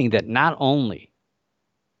claiming that not only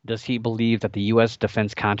does he believe that the U.S.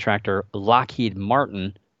 defense contractor Lockheed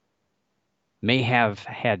Martin may have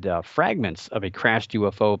had fragments of a crashed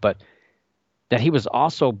UFO, but that he was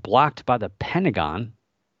also blocked by the Pentagon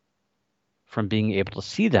from being able to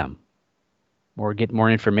see them or get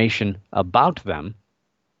more information about them.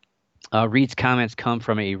 Reid's comments come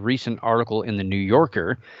from a recent article in The New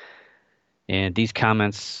Yorker, And these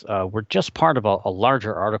comments were just part of a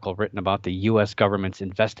larger article written about the U.S. government's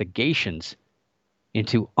investigations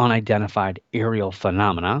into unidentified aerial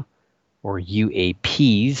phenomena, or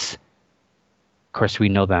UAPs. Of course, we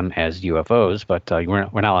know them as UFOs, but we're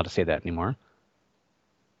not allowed to say that anymore.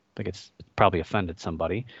 I think it's probably offended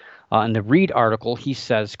somebody. In the Reed article, he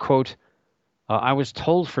says, quote, I was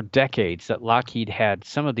told for decades that Lockheed had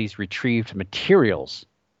some of these retrieved materials,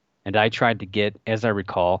 and I tried to get, as I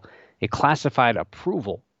recall, a classified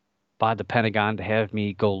approval by the Pentagon to have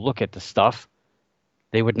me go look at the stuff.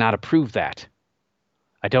 They would not approve that.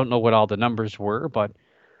 I don't know what all the numbers were, but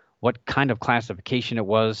what kind of classification it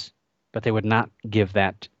was, but they would not give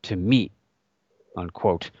that to me,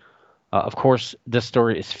 unquote. Of course, this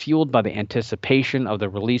story is fueled by the anticipation of the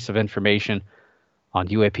release of information on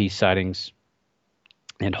UAP sightings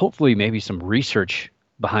and hopefully maybe some research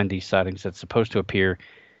behind these sightings that's supposed to appear,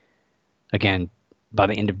 again, by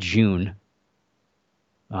the end of June.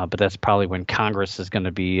 But that's probably when Congress is going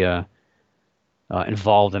to be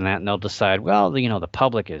involved in that, and they'll decide, well, the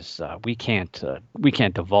public is we can't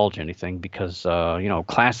divulge anything because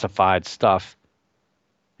classified stuff,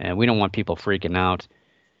 and we don't want people freaking out.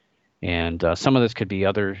 And some of this could be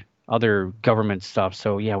other government stuff.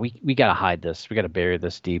 So yeah, we got to hide this. We got to bury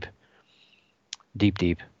this deep.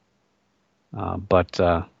 But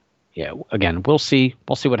yeah, again, we'll see.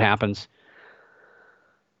 We'll see what happens.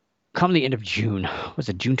 Come the end of June, was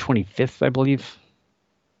it June 25th, I believe,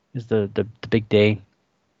 is the big day.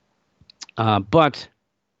 But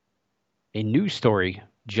a news story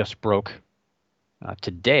just broke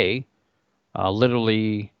today.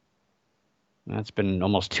 Literally, it's been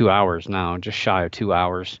almost 2 hours now, just shy of 2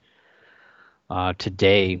 hours.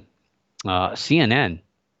 Today, CNN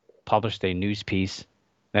published a news piece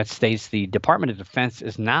that states the Department of Defense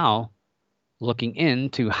is now looking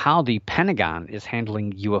into how the Pentagon is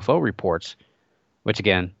handling UFO reports, which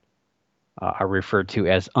again are referred to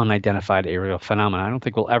as unidentified aerial phenomena. I don't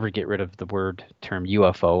think we'll ever get rid of the term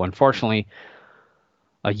UFO. Unfortunately,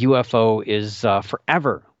 a UFO is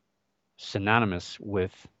forever synonymous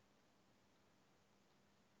with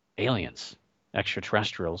aliens,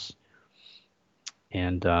 extraterrestrials.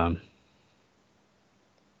 And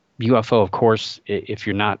UFO, of course, if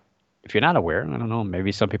you're not aware, I don't know,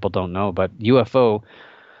 maybe some people don't know, but UFO,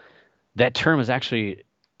 that term is actually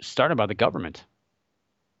started by the government.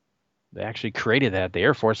 They actually created that. The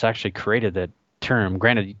Air Force actually created that term.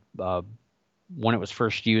 Granted, when it was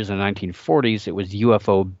first used in the 1940s, it was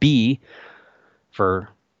UFO-B for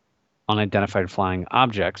unidentified flying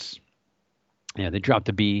objects. Yeah, they dropped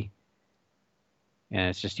the B, and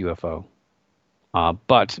it's just UFO.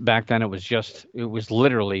 But back then, it was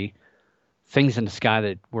literally things in the sky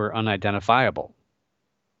that were unidentifiable.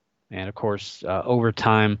 And of course, over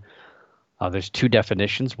time, there's two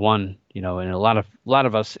definitions. One, and a lot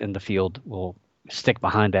of us in the field will stick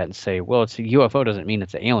behind that and say, well, it's a UFO doesn't mean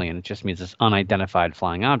it's an alien. It just means it's unidentified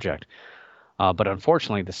flying object. But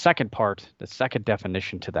unfortunately, the second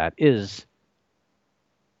definition to that is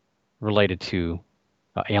related to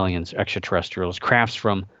aliens, extraterrestrials, crafts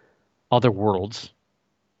from other worlds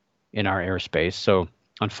in our airspace. So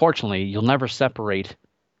unfortunately, you'll never separate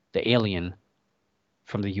the alien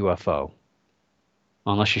from the UFO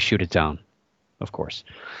unless you shoot it down, of course.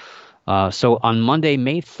 So on Monday,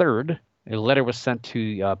 May 3rd, a letter was sent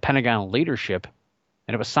to Pentagon leadership,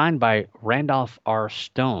 and it was signed by Randolph R.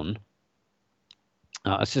 Stone,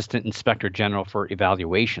 Assistant Inspector General for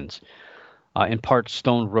Evaluations. In part,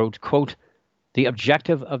 Stone wrote, quote, the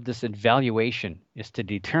objective of this evaluation is to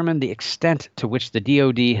determine the extent to which the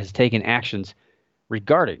DoD has taken actions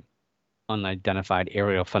regarding unidentified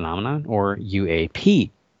aerial phenomena, or UAP,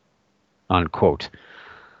 unquote.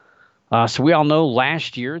 So we all know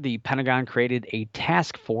last year the Pentagon created a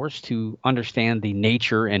task force to understand the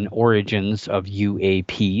nature and origins of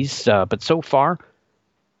UAPs, but so far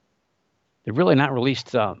they've really not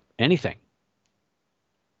released anything.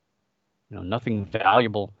 Nothing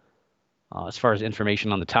valuable as far as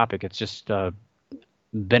information on the topic. It's just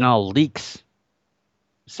been all leaks,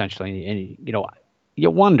 essentially. And you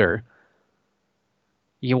wonder,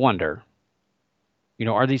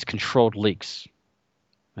 are these controlled leaks?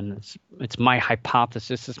 And it's my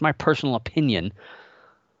hypothesis, it's my personal opinion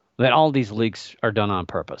that all these leaks are done on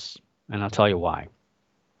purpose, and I'll tell you why.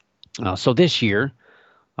 So this year,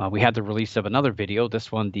 we had the release of another video. This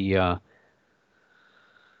one, the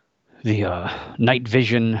night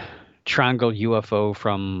vision triangle UFO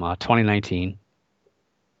from 2019.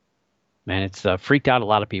 Man, it's freaked out a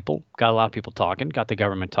lot of people, got a lot of people talking, got the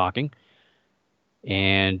government talking.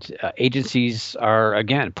 And agencies are,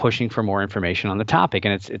 again, pushing for more information on the topic.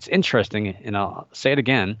 And it's interesting, and I'll say it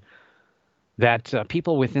again, that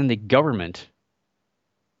people within the government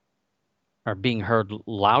are being heard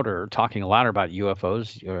louder, talking louder about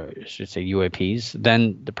UFOs, or I should say UAPs,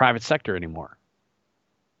 than the private sector anymore.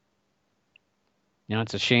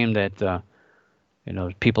 It's a shame that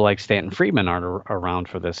people like Stanton Friedman aren't around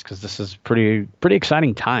for this, because this is pretty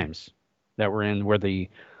exciting times that we're in, where the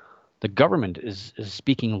government is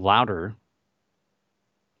speaking louder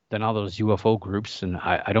than all those UFO groups. And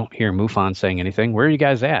I don't hear MUFON saying anything. Where are you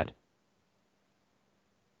guys at?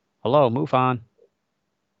 Hello, MUFON.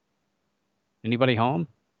 Anybody home?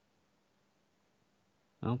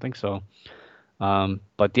 I don't think so.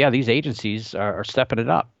 But yeah, these agencies are stepping it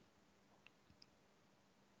up.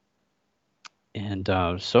 And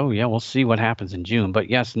so, yeah, we'll see what happens in June. But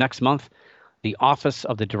yes, next month, the Office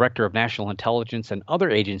of the Director of National Intelligence and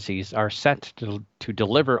other agencies are set to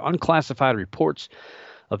deliver unclassified reports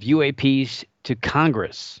of UAPs to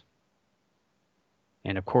Congress.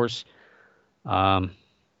 And of course, how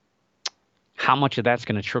much of that's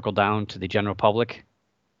going to trickle down to the general public?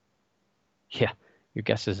 Yeah, your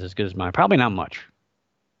guess is as good as mine. Probably not much.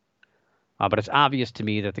 But it's obvious to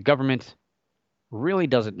me that the government really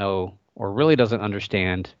doesn't know or really doesn't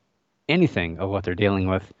understand anything of what they're dealing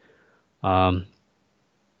with.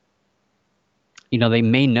 They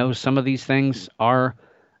may know some of these things are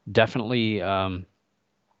definitely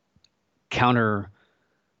counter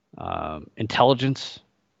intelligence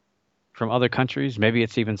from other countries. Maybe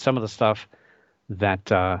it's even some of the stuff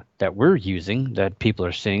that we're using that people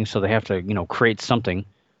are seeing, so they have to create something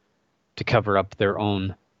to cover up their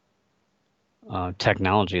own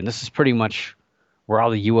technology. And this is pretty much where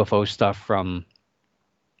all the UFO stuff from,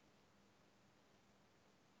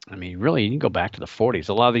 really, you can go back to the 40s.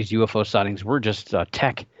 A lot of these UFO sightings were just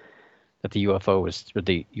tech that the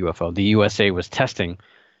USA was testing.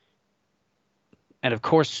 And of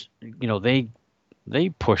course, they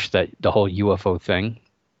pushed the whole UFO thing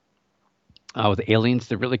with aliens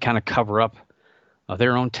to really kind of cover up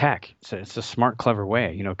their own tech. It's a smart, clever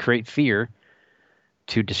way, create fear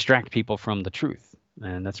to distract people from the truth.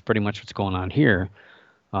 And that's pretty much what's going on here.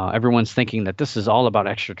 Everyone's thinking that this is all about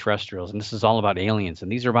extraterrestrials and this is all about aliens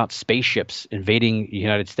and these are about spaceships invading the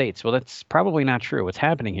United States. Well, that's probably not true. What's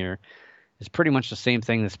happening here is pretty much the same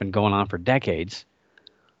thing that's been going on for decades.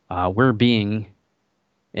 We're being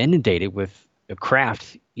inundated with a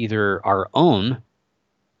craft, either our own,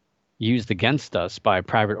 used against us by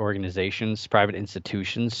private organizations, private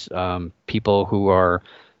institutions, people who are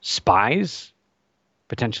spies,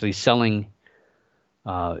 potentially selling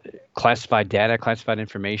classified data, classified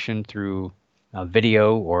information through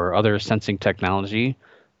video or other sensing technology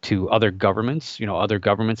to other governments. Other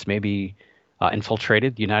governments may be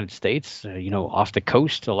infiltrated the United States, off the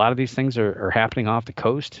coast. A lot of these things are happening off the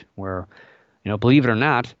coast where, believe it or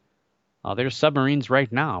not, there's submarines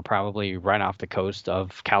right now, probably right off the coast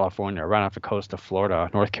of California, right off the coast of Florida,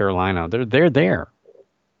 North Carolina. They're there,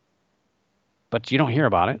 but you don't hear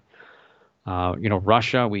about it.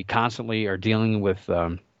 Russia, we constantly are dealing with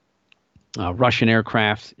Russian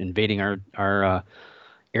aircraft invading our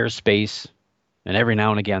airspace, and every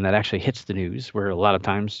now and again that actually hits the news, where a lot of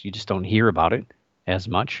times you just don't hear about it as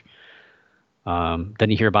much. Then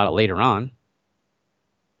you hear about it later on.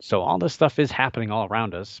 So all this stuff is happening all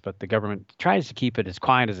around us, but the government tries to keep it as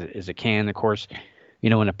quiet as it can. Of course,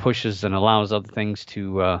 when it pushes and allows other things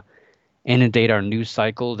to inundate our news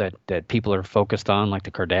cycle that people are focused on, like the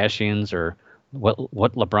Kardashians or what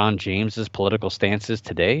LeBron James's political stance is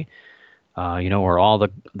today, or all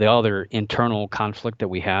the other internal conflict that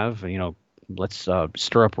we have. Let's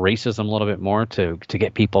stir up racism a little bit more to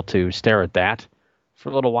get people to stare at that for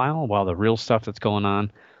a little while the real stuff that's going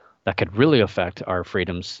on that could really affect our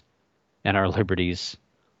freedoms and our liberties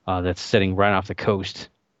that's sitting right off the coast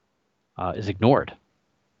is ignored.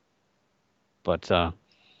 But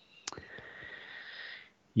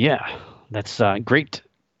yeah, that's a great,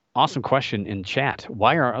 awesome question in chat.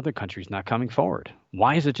 Why are other countries not coming forward?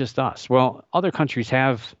 Why is it just us? Well, other countries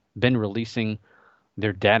have been releasing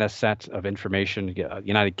their data set of information.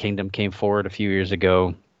 United Kingdom came forward a few years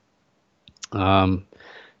ago.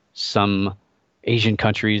 Some Asian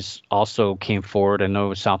countries also came forward. I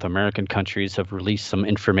know South American countries have released some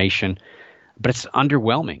information, but it's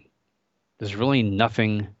underwhelming. There's really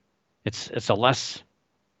nothing. It's a less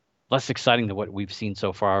exciting than what we've seen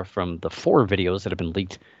so far from the 4 videos that have been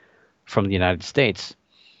leaked from the United States.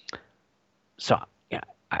 So yeah,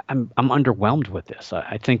 I'm underwhelmed with this.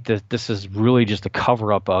 I think that this is really just a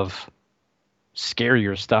cover up of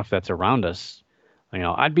scarier stuff that's around us.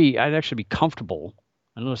 I'd actually be comfortable.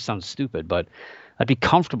 I know this sounds stupid, but I'd be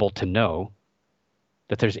comfortable to know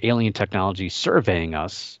that there's alien technology surveying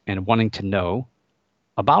us and wanting to know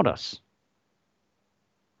about us.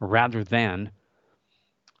 rather than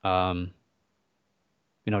um,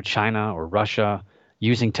 China or Russia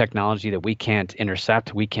using technology that we can't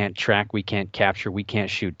intercept, we can't track, we can't capture, we can't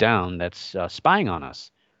shoot down, that's spying on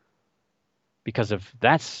us. Because if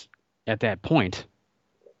that's at that point,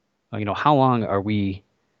 how long are we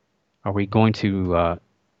going to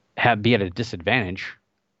be at a disadvantage,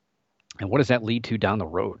 and what does that lead to down the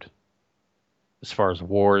road as far as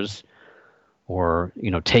wars or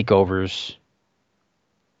takeovers?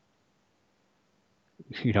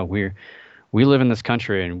 We live in this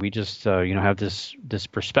country, and we just have this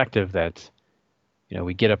perspective that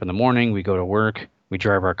we get up in the morning, we go to work, we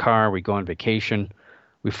drive our car, we go on vacation,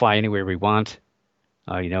 we fly anywhere we want.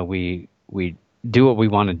 We do what we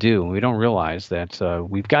want to do, and we don't realize that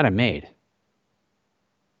we've got it made,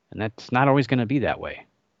 and that's not always going to be that way.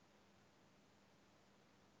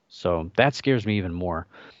 So that scares me even more.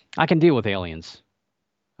 I can deal with aliens.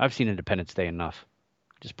 I've seen Independence Day enough.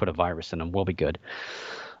 Just put a virus in them, we'll be good.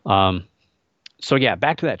 So yeah,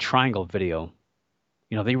 back to that triangle video.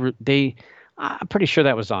 I'm pretty sure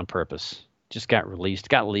that was on purpose. Just got released,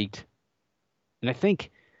 got leaked, and I think,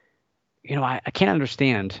 I can't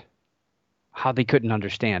understand how they couldn't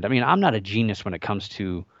understand. I mean, I'm not a genius when it comes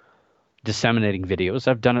to disseminating videos.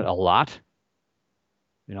 I've done it a lot.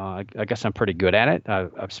 I guess I'm pretty good at it.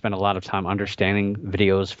 I've spent a lot of time understanding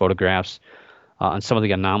videos, photographs, and some of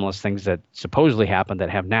the anomalous things that supposedly happen that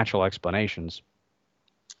have natural explanations.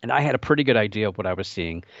 And I had a pretty good idea of what I was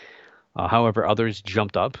seeing. However, others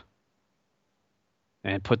jumped up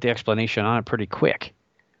and put the explanation on it pretty quick.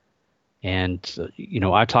 And,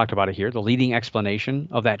 I talked about it here. The leading explanation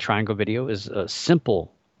of that triangle video is a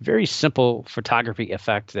simple, very simple photography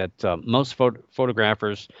effect that most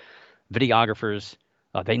photographers, videographers,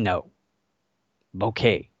 they know.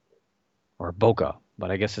 Bokeh or bokeh,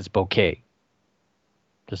 but I guess it's bokeh.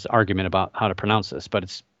 There's an argument about how to pronounce this, but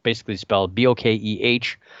it's basically spelled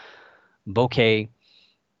B-O-K-E-H, bokeh.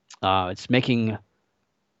 It's making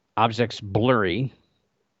objects blurry,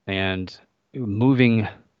 and moving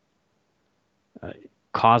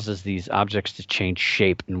causes these objects to change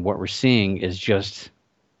shape. And what we're seeing is just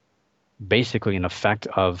basically an effect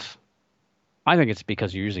of, I think it's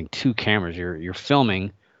because you're using two cameras. You're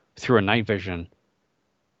filming through a night vision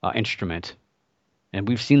instrument. And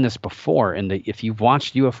we've seen this before. If you've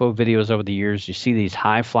watched UFO videos over the years, you see these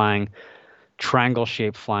high flying, triangle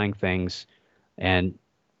shaped flying things. And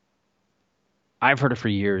I've heard it for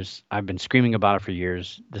years. I've been screaming about it for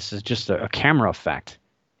years. This is just a camera effect.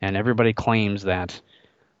 And everybody claims that,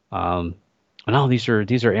 no, these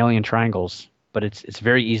are alien triangles. But it's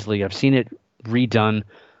very easily, I've seen it redone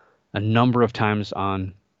a number of times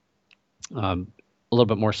on a little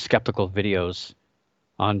bit more skeptical videos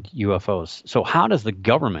on UFOs. So how does the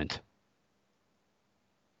government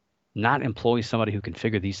not employ somebody who can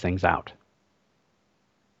figure these things out?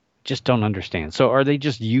 Just don't understand. So are they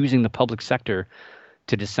just using the public sector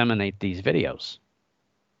to disseminate these videos?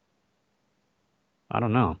 I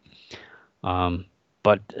don't know.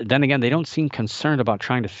 But then again, they don't seem concerned about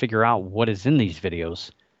trying to figure out what is in these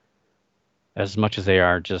videos as much as they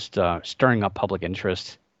are just stirring up public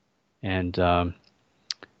interest and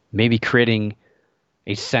maybe creating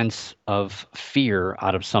a sense of fear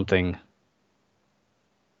out of something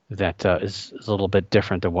that is a little bit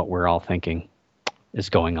different than what we're all thinking is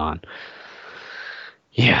going on.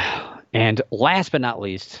 Yeah. And last but not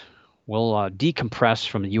least, we'll decompress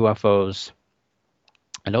from the UFOs.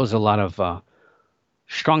 I know there's a lot of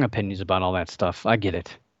strong opinions about all that stuff. I get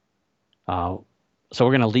it. So we're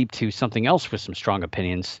going to leap to something else with some strong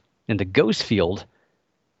opinions in the ghost field.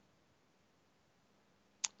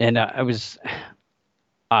 And I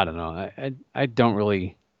don't know. I don't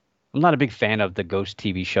really, I'm not a big fan of the ghost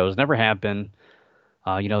TV shows. Never have been.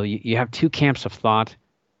 You have two camps of thought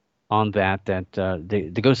on that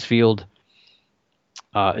the ghost field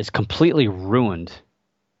is completely ruined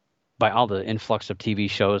by all the influx of TV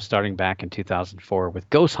shows starting back in 2004 with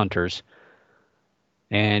Ghost Hunters.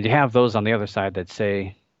 And you have those on the other side that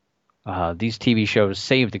say these TV shows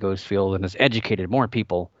saved the ghost field and has educated more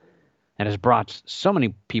people and has brought so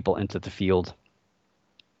many people into the field.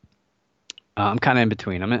 I'm kind of in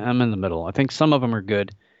between. I'm in the middle. I think some of them are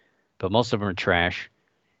good, but most of them are trash.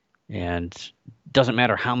 And doesn't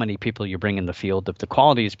matter how many people you bring in the field, if the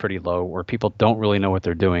quality is pretty low or people don't really know what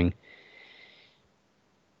they're doing,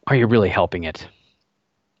 are you really helping it?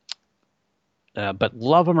 But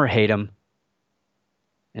love them or hate them,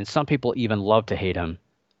 and some people even love to hate them.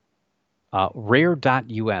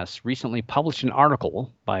 Rare.us recently published an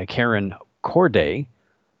article by Karen Corday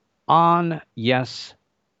on, yes,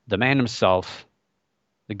 the man himself,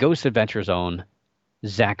 the Ghost Adventures own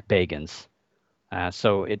Zak Bagans.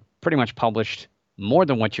 So it pretty much published more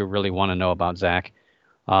than what you really want to know about Zach.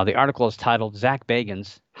 The article is titled Zach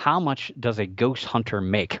Bagans, How Much Does a Ghost Hunter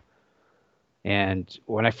Make? And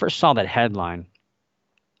when I first saw that headline,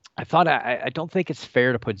 I thought I don't think it's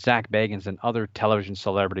fair to put Zach Bagans and other television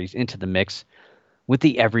celebrities into the mix with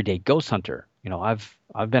the everyday ghost hunter. I've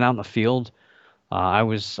been out in the field. I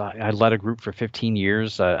led a group for 15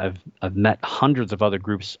 years. I've met hundreds of other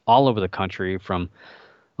groups all over the country, from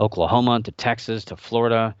Oklahoma to Texas to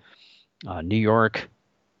Florida, New York,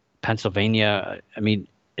 Pennsylvania.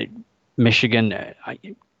 Michigan,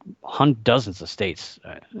 dozens of states.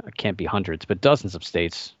 It can't be hundreds, but dozens of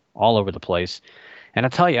states all over the place. And I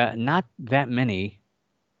tell you, not that many.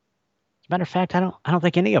 As a matter of fact, I don't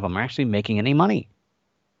think any of them are actually making any money.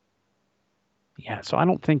 Yeah, so I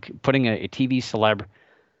don't think putting a TV celeb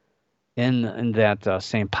in that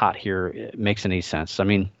same pot here makes any sense. I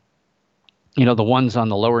mean, the ones on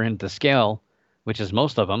the lower end of the scale, which is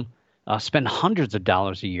most of them, spend hundreds of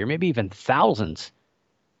dollars a year, maybe even thousands,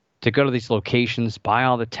 to go to these locations, buy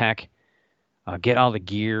all the tech, get all the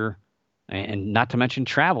gear, and not to mention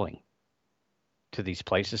traveling to these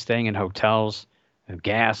places, staying in hotels,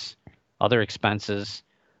 gas, other expenses,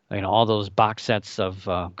 all those box sets of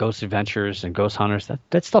Ghost Adventures and Ghost Hunters.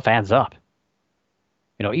 That stuff adds up.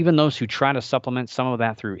 Even those who try to supplement some of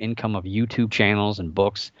that through income of YouTube channels and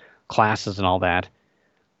books, classes, and all that,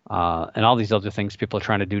 and all these other things people are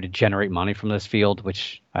trying to do to generate money from this field,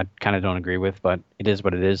 which I kind of don't agree with, but it is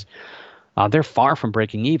what it is. They're far from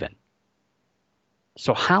breaking even.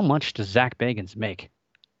 So how much does Zach Bagans make?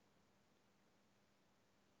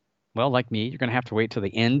 Well, like me, you're going to have to wait till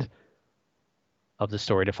the end of the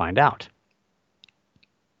story to find out.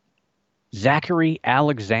 Zachary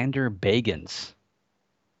Alexander Bagans.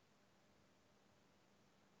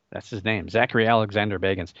 That's his name, Zachary Alexander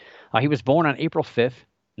Bagans. He was born on April 5th,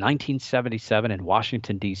 1977 in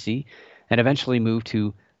Washington, D.C., and eventually moved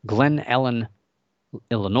to Glen Ellen,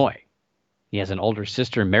 Illinois. He has an older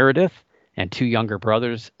sister, Meredith, and two younger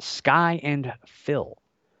brothers, Sky and Phil.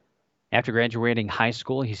 After graduating high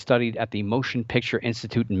school, he studied at the Motion Picture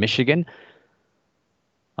Institute in Michigan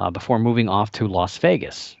before moving off to Las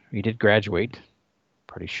Vegas. He did graduate,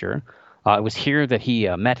 pretty sure. It was here that he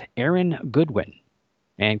met Aaron Goodwin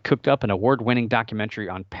and cooked up an award-winning documentary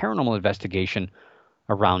on paranormal investigation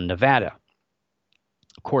around Nevada.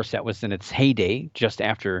 Of course, that was in its heyday, just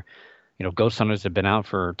after, Ghost Hunters had been out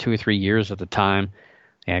for 2 or 3 years at the time,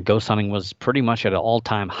 and ghost hunting was pretty much at an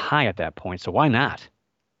all-time high at that point, so why not?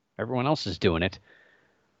 Everyone else is doing it.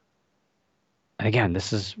 And again,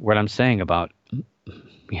 this is what I'm saying about,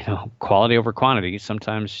 quality over quantity.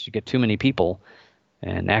 Sometimes you get too many people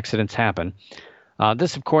and accidents happen.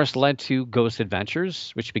 This, of course, led to Ghost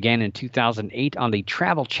Adventures, which began in 2008 on the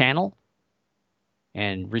Travel Channel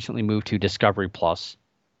and recently moved to Discovery Plus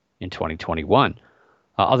in 2021.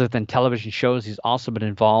 Other than television shows, he's also been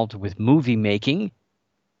involved with movie making.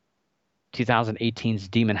 2018's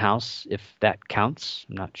Demon House, if that counts,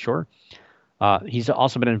 I'm not sure. He's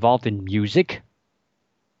also been involved in music.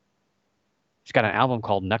 He's got an album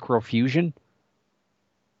called Necrofusion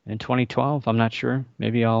in 2012. I'm not sure.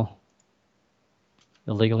 Maybe I'll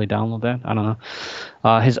illegally download that. I don't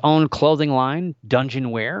know. His own clothing line,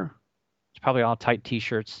 Dungeon Wear. It's probably all tight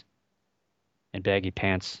t-shirts and baggy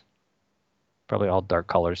pants. Probably all dark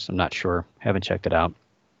colors. I'm not sure. Haven't checked it out.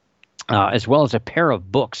 As well as a pair of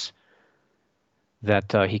books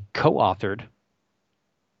that he co-authored.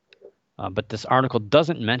 But this article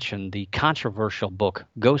doesn't mention the controversial book,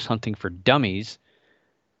 Ghost Hunting for Dummies,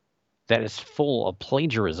 that is full of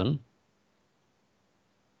plagiarism.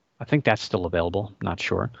 I think that's still available. Not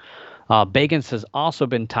sure. Bagans has also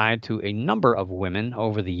been tied to a number of women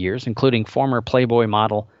over the years, including former Playboy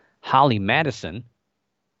model Holly Madison.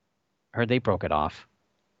 I heard they broke it off.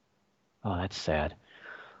 Oh, that's sad.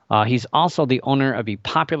 He's also the owner of a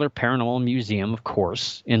popular paranormal museum, of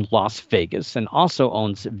course, in Las Vegas, and also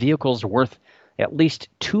owns vehicles worth at least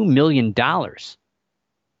 $2 million. I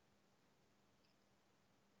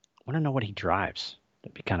want to know what he drives.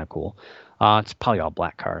 That'd be kind of cool. It's probably all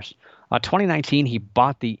black cars. 2019, he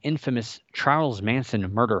bought the infamous Charles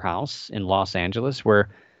Manson murder house in Los Angeles, where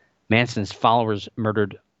Manson's followers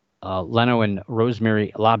murdered Leno and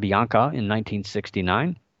Rosemary LaBianca in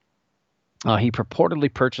 1969. He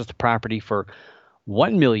purportedly purchased the property for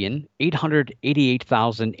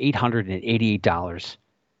 $1,888,888,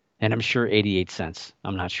 and I'm sure 88 cents.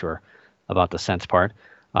 I'm not sure about the cents part.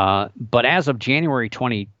 But as of January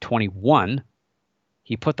 2021,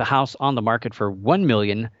 he put the house on the market for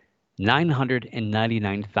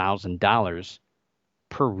 $1,999,000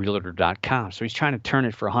 per Realtor.com. So he's trying to turn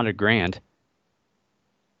it for $100,000.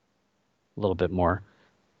 little bit more,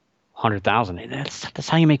 100,000. And that's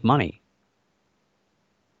how you make money.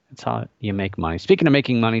 That's how you make money. Speaking of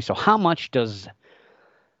making money, so how much does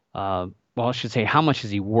well, I should say, how much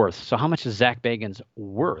is he worth? So how much is Zach Bagans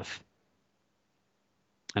worth?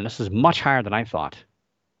 And this is much higher than I thought.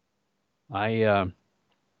 I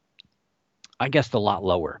guessed a lot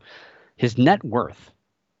lower. His net worth,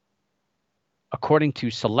 according to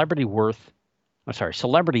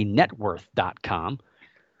CelebrityNetWorth.com,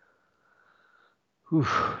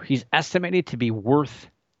 he's estimated to be worth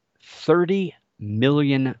 $30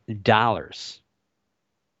 million.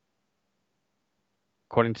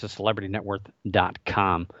 According to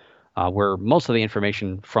CelebrityNetWorth.com, where most of the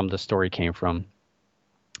information from the story came from.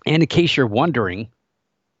 And in case you're wondering,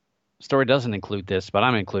 the story doesn't include this, but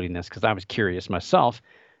I'm including this because I was curious myself.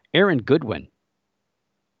 Aaron Goodwin,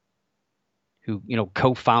 who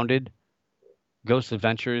co-founded Ghost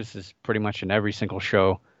Adventures, is pretty much in every single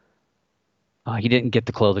show. He didn't get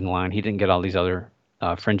the clothing line. He didn't get all these other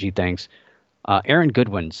fringy things. Aaron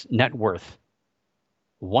Goodwin's net worth,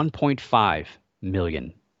 $1.5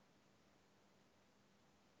 million.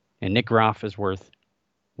 And Nick Groff is worth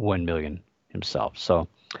 $1 million himself. So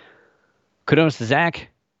kudos to Zach.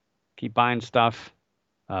 Keep buying stuff.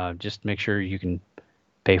 Just make sure you can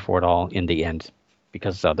pay for it all in the end,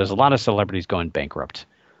 because there's a lot of celebrities going bankrupt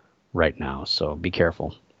right now. So be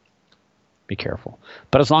careful. Be careful.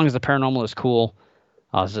 But as long as the paranormal is cool,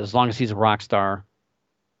 as long as he's a rock star,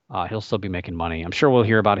 he'll still be making money. I'm sure we'll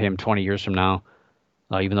hear about him 20 years from now,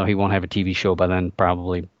 even though he won't have a TV show by then,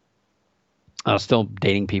 probably. Still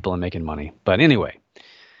dating people and making money. But anyway,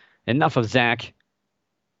 enough of Zach.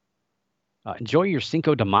 Enjoy your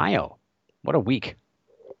Cinco de Mayo. What a week.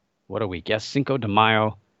 What a week. Yes, Cinco de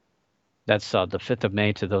Mayo. That's the 5th of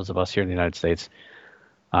May to those of us here in the United States.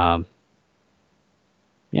 Yeah,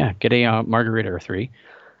 get a margarita or 3.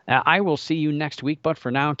 I will see you next week, but for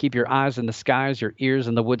now, keep your eyes in the skies, your ears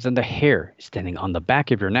in the woods, and the hair standing on the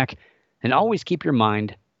back of your neck. And always keep your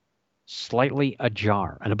mind slightly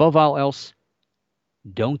ajar. And above all else,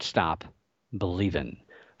 don't stop believing.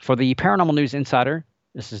 For the Paranormal News Insider,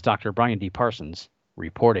 this is Dr. Brian D. Parsons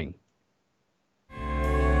reporting.